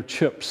enjoying their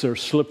chips, their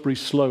slippery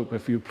slope,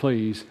 if you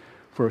please,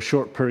 for a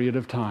short period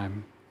of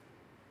time?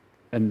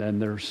 And then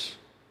there's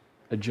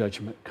a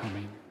judgment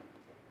coming.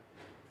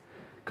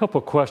 A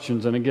couple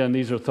questions, and again,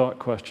 these are thought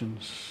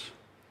questions.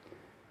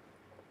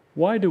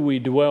 Why do we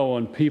dwell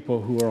on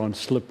people who are on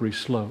slippery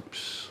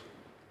slopes?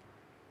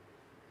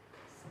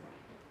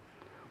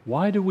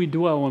 Why do we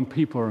dwell on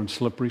people who are on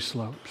slippery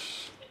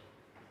slopes?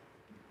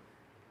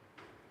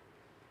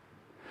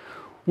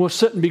 We'll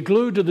sit and be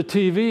glued to the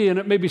TV, and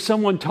it may be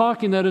someone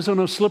talking that is on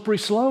a slippery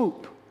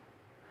slope.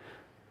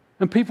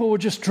 And people will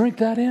just drink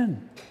that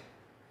in.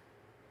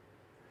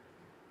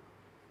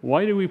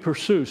 Why do we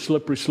pursue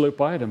slippery slope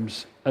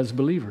items as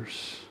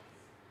believers?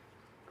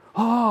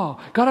 Oh,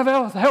 got to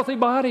have a healthy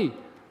body.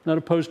 Not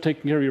opposed to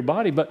taking care of your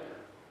body, but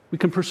we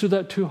can pursue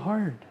that too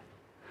hard.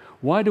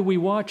 Why do we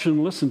watch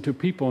and listen to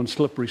people on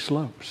slippery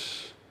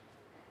slopes?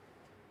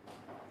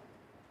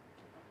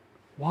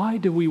 Why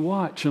do we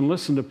watch and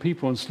listen to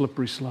people on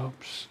slippery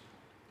slopes?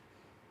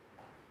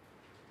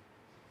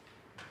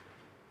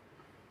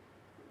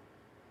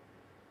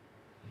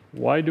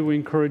 Why do we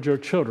encourage our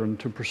children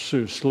to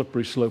pursue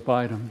slippery slope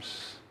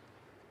items?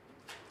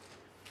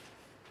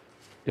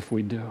 If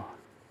we do.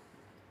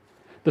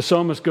 The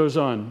psalmist goes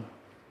on,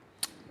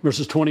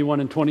 verses 21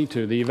 and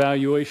 22, the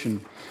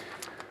evaluation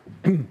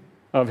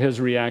of his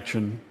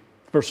reaction.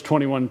 Verse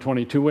 21 and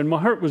 22, when my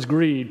heart was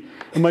grieved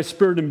and my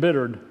spirit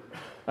embittered,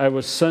 I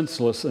was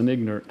senseless and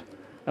ignorant.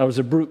 I was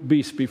a brute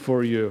beast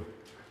before you.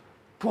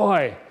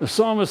 Boy, the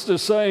psalmist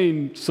is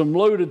saying some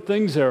loaded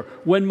things there.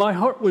 When my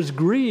heart was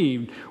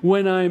grieved,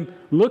 when I'm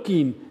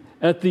looking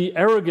at the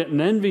arrogant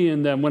and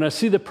envying them, when I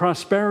see the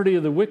prosperity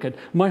of the wicked,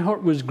 my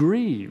heart was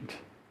grieved.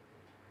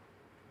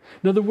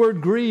 Now, the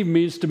word grieve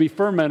means to be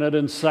fermented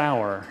and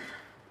sour.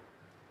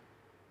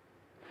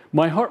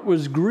 My heart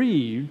was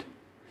grieved.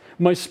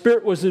 My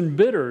spirit was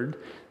embittered.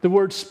 The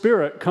word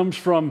spirit comes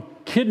from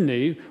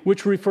kidney,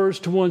 which refers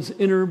to one's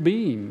inner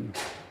being.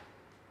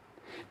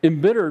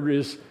 Embittered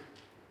is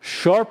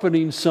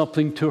sharpening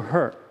something to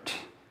hurt.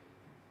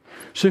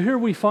 So here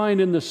we find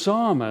in the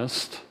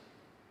psalmist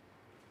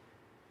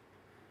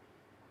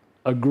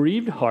a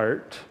grieved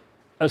heart,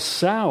 a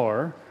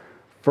sour,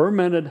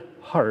 fermented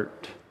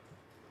heart,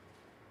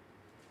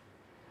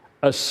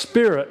 a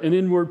spirit, an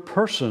inward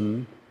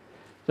person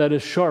that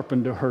is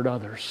sharpened to hurt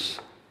others.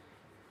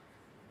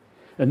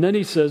 And then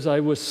he says, I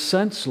was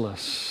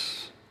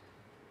senseless.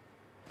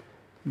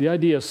 The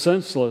idea of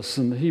senseless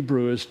in the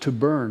Hebrew is to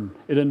burn.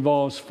 It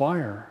involves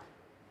fire.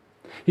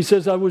 He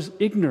says, I was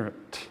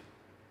ignorant.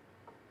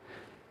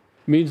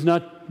 It means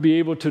not be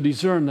able to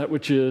discern that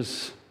which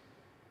is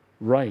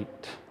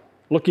right.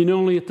 Looking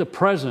only at the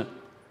present,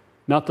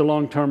 not the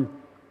long-term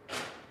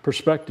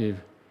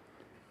perspective.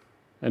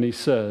 And he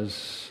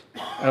says,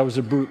 I was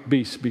a brute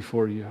beast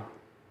before you.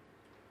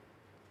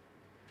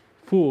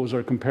 Fools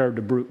are compared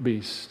to brute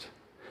beasts.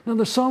 Now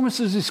the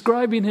psalmist is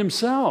describing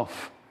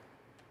himself.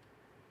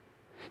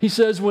 He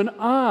says, when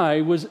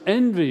I was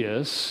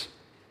envious,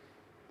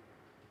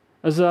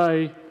 as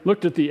I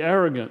looked at the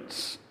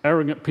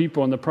arrogant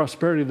people and the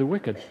prosperity of the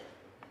wicked,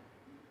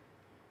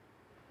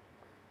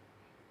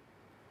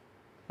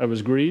 I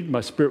was grieved,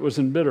 my spirit was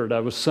embittered,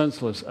 I was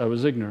senseless, I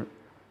was ignorant,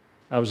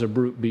 I was a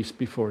brute beast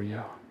before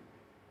you.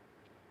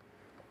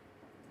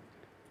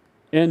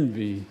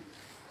 Envy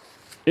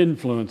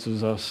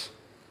influences us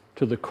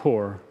to the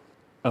core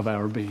of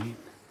our being.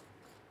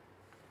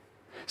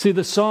 See,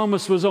 the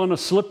psalmist was on a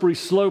slippery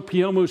slope.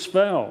 He almost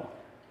fell,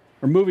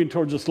 or moving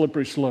towards a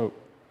slippery slope.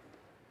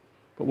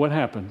 But what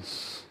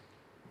happens?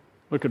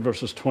 Look at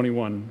verses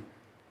 21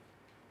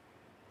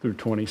 through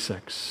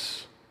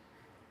 26.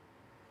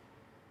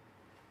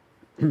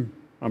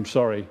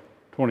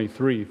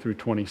 23 through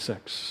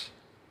 26.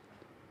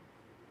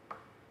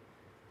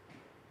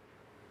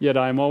 Yet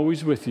I am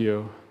always with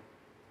you.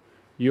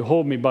 You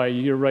hold me by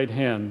your right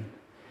hand.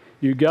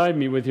 You guide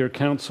me with your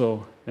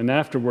counsel, and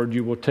afterward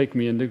you will take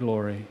me into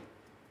glory.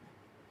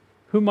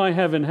 Whom I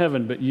have in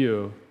heaven but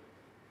you,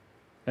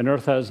 and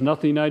earth has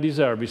nothing I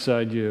desire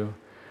beside you.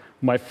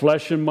 My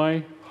flesh and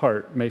my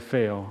heart may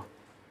fail,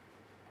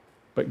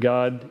 but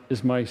God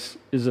is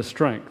the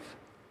strength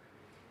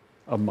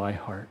of my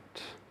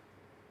heart.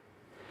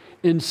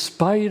 In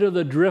spite of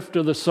the drift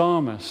of the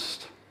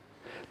psalmist,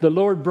 the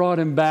Lord brought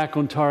him back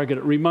on target.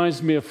 It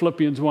reminds me of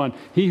Philippians 1.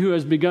 He who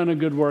has begun a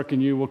good work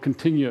in you will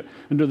continue it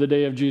until the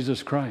day of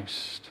Jesus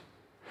Christ.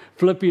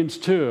 Philippians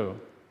 2.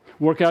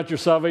 Work out your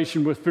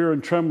salvation with fear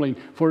and trembling,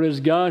 for it is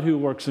God who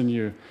works in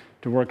you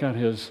to work out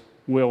his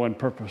will and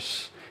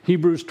purpose.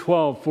 Hebrews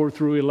 12, 4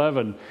 through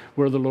 11,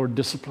 where the Lord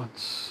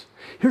disciplines.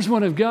 Here's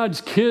one of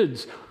God's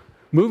kids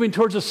moving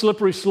towards a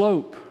slippery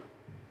slope.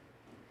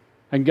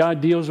 And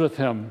God deals with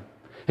him.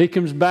 He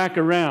comes back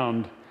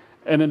around.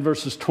 And in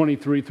verses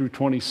 23 through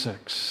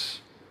 26,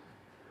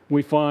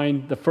 we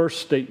find the first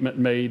statement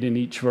made in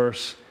each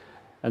verse,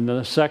 and then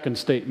the second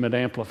statement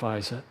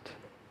amplifies it.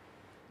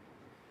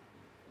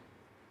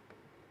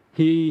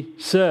 He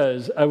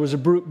says, I was a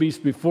brute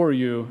beast before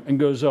you, and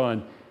goes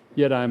on,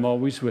 yet I am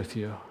always with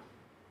you.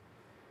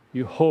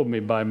 You hold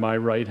me by my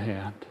right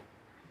hand.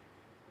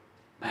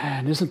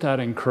 Man, isn't that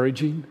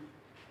encouraging?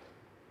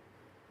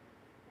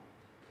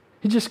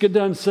 He just got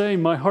done saying,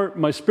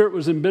 my spirit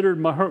was embittered,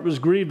 my heart was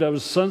grieved, I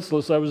was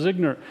senseless, I was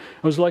ignorant,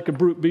 I was like a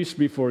brute beast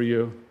before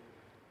you.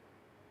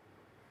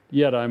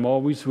 Yet I'm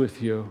always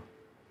with you,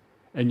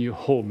 and you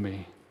hold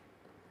me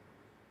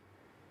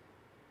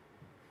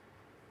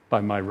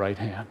by my right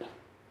hand.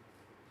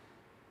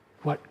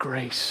 What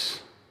grace!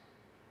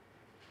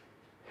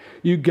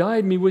 You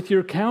guide me with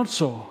your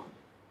counsel,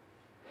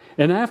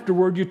 and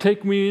afterward you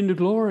take me into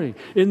glory.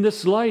 In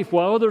this life,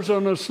 while others are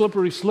on a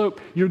slippery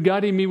slope, you're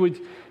guiding me with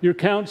your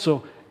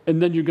counsel,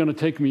 and then you're going to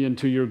take me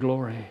into your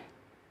glory.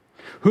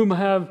 Whom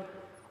have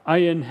I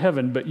in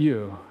heaven but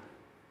you?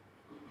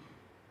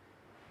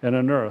 And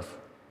on earth.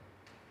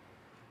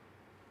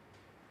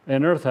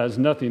 And earth has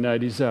nothing I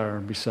desire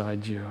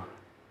beside you.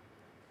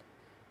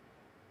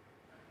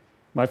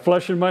 My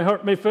flesh and my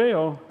heart may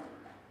fail,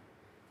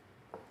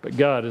 but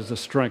God is the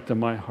strength of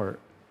my heart,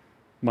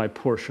 my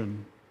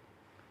portion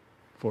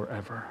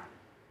forever.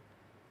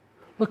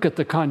 Look at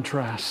the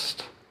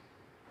contrast.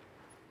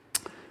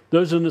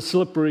 Those in the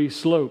slippery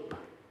slope,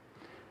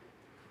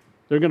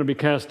 they're going to be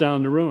cast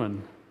down to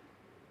ruin,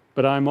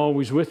 but I'm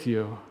always with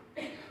you.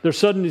 Their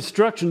sudden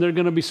destruction, they're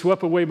going to be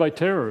swept away by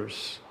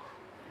terrors,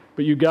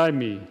 but you guide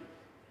me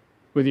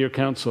with your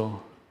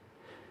counsel.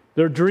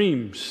 Their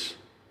dreams,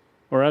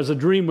 or as a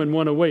dream when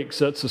one awakes,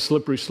 that's a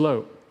slippery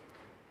slope.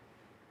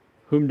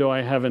 Whom do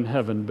I have in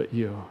heaven but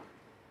you?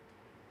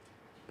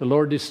 The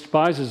Lord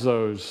despises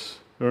those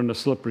who are in the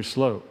slippery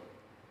slope.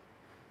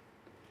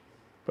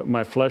 But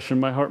my flesh and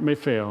my heart may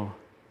fail,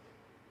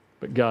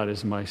 but God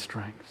is my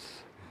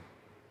strength.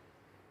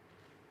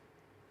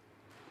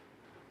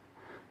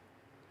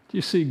 Do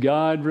you see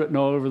God written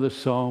all over this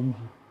psalm?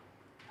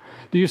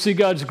 Do you see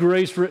God's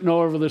grace written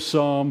all over this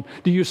psalm?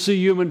 Do you see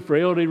human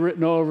frailty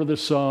written all over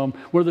this psalm,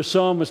 where the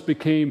psalmist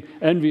became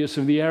envious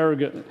of the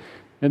arrogant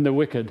and the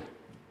wicked?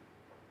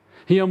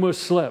 He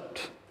almost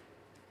slept,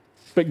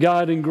 but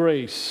God in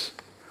grace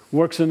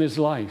works in his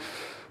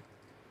life.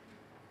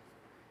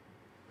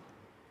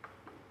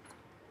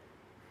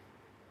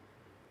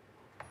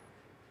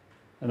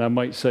 And I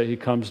might say he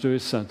comes to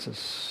his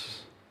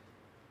senses.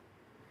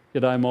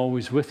 Yet I'm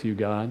always with you,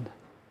 God.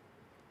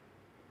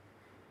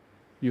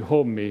 You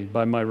hold me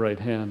by my right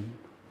hand.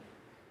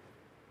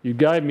 You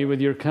guide me with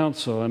your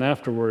counsel, and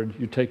afterward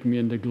you take me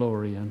into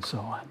glory, and so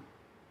on.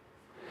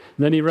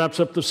 And then he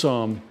wraps up the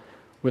psalm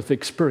with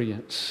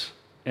experience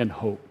and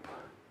hope.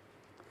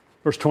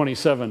 Verse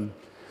 27,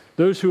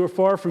 those who are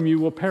far from you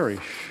will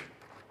perish.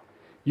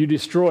 You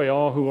destroy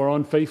all who are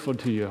unfaithful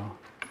to you.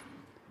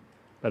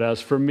 But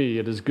as for me,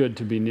 it is good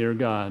to be near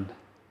God.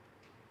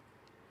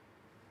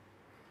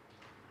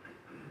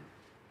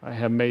 I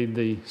have made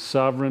the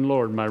sovereign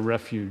Lord my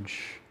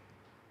refuge.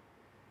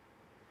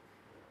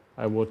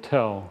 I will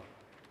tell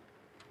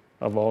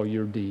of all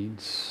your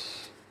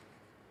deeds.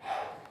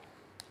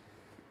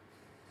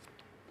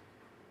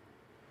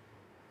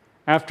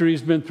 After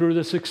he's been through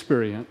this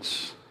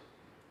experience,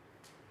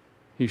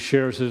 he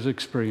shares his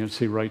experience.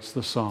 He writes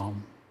the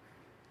psalm.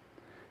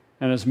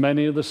 And as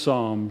many of the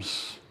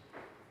psalms,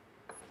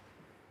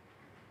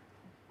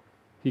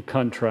 he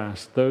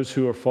contrasts, those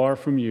who are far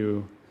from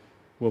you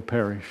will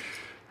perish.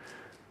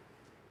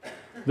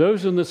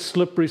 Those in the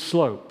slippery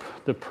slope,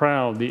 the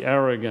proud, the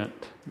arrogant,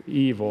 the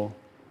evil,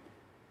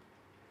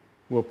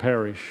 will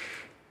perish.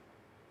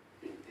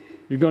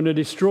 You're going to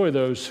destroy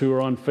those who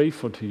are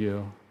unfaithful to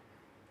you.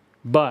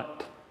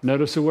 But,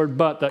 notice the word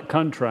but, that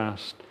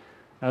contrast.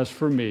 As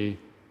for me,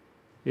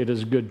 it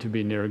is good to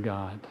be near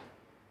God.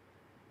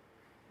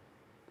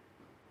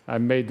 I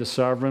made the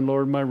sovereign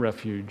Lord my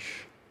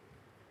refuge.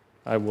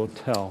 I will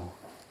tell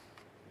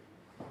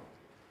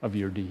of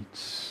your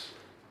deeds.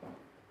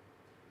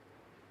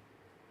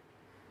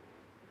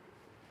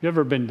 You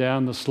ever been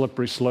down the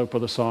slippery slope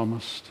of the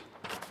psalmist?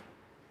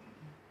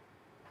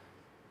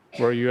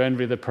 Where you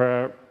envy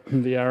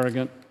the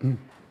arrogant,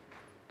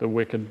 the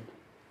wicked.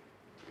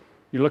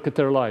 You look at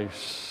their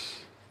lives,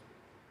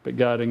 but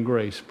God in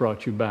grace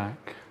brought you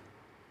back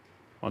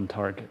on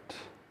target.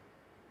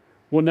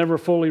 We'll never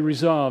fully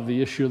resolve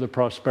the issue of the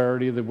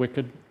prosperity of the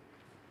wicked,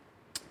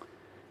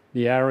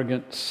 the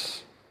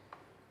arrogance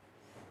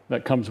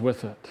that comes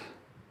with it.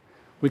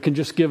 We can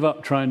just give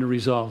up trying to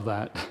resolve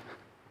that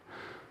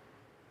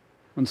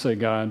and say,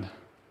 God,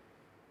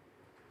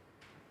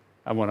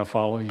 I want to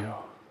follow you.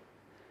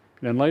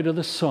 And in light of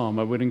this psalm,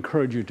 I would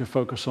encourage you to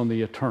focus on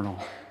the eternal,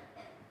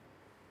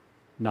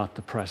 not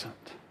the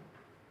present.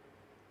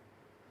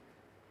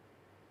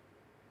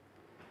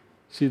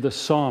 See, the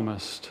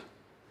psalmist,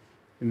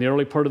 in the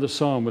early part of the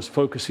psalm, was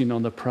focusing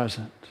on the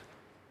present.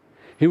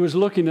 He was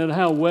looking at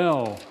how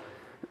well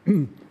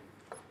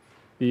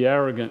the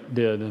arrogant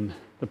did and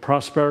the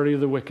prosperity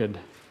of the wicked.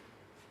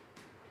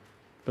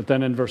 But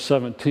then in verse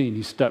 17,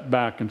 he stepped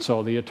back and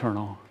saw the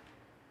eternal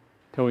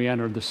till he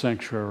entered the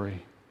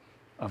sanctuary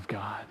of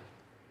God.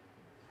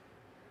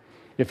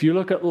 If you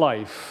look at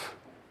life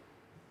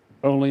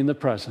only in the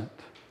present,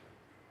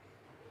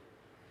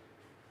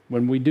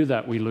 when we do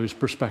that, we lose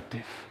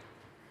perspective.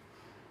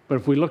 But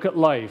if we look at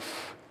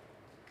life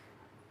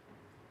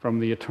from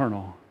the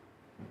eternal,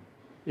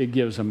 it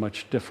gives a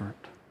much different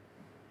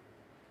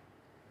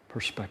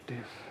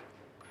perspective.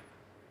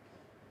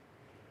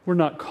 We're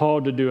not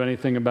called to do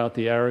anything about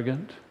the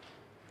arrogant,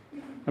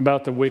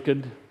 about the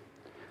wicked,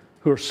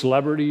 who are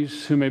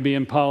celebrities, who may be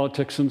in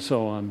politics and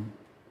so on.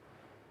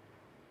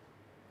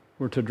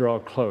 We're to draw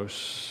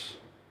close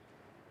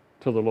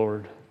to the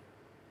Lord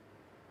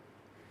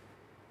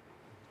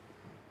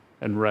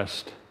and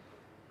rest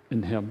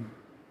in Him.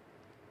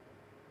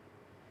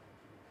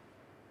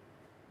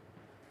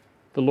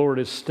 The Lord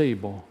is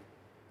stable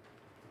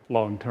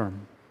long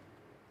term.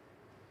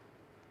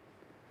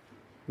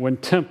 When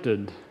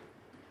tempted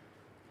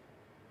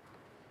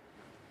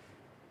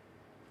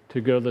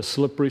to go the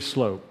slippery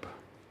slope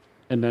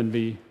and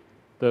envy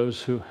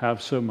those who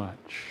have so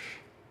much,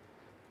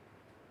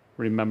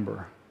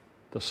 remember,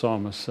 the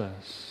psalmist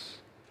says,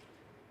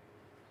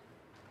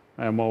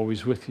 I am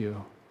always with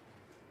you.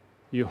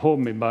 You hold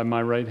me by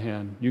my right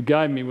hand. You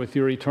guide me with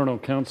your eternal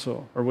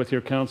counsel, or with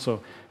your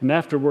counsel, and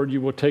afterward you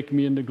will take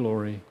me into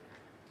glory,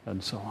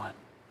 and so on.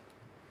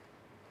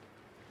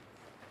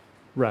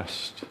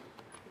 Rest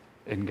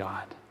in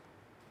God.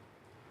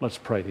 Let's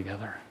pray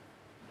together.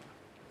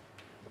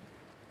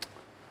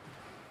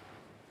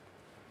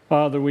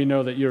 Father, we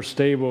know that you're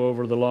stable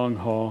over the long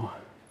haul.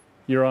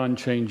 You're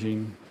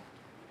unchanging.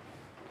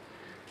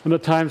 And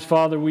at times,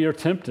 Father, we are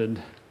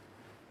tempted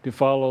to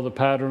follow the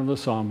pattern of the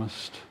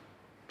psalmist.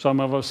 Some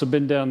of us have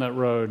been down that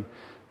road,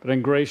 but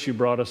in grace you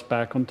brought us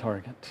back on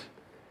target.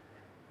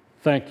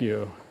 Thank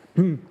you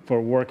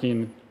for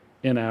working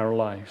in our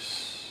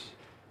lives.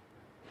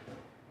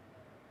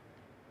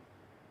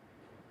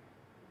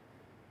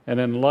 And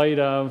in light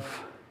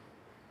of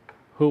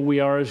who we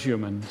are as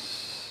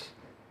humans,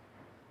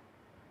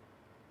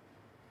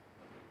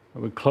 I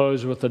would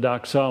close with the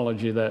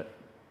doxology that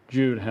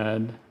Jude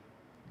had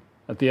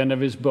at the end of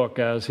his book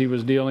as he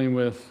was dealing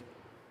with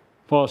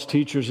false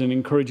teachers and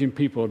encouraging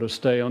people to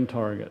stay on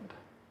target.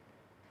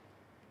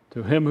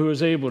 To him who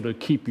is able to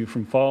keep you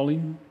from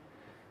falling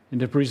and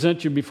to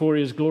present you before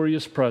his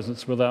glorious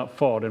presence without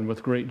fault and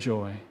with great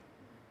joy.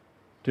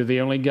 To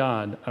the only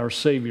God, our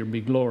Savior,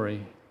 be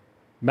glory,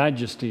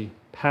 majesty,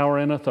 power,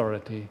 and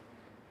authority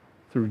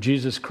through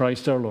Jesus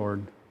Christ our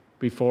Lord,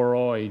 before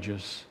all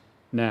ages,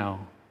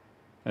 now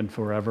and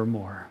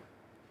forevermore.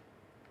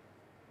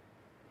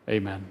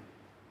 Amen.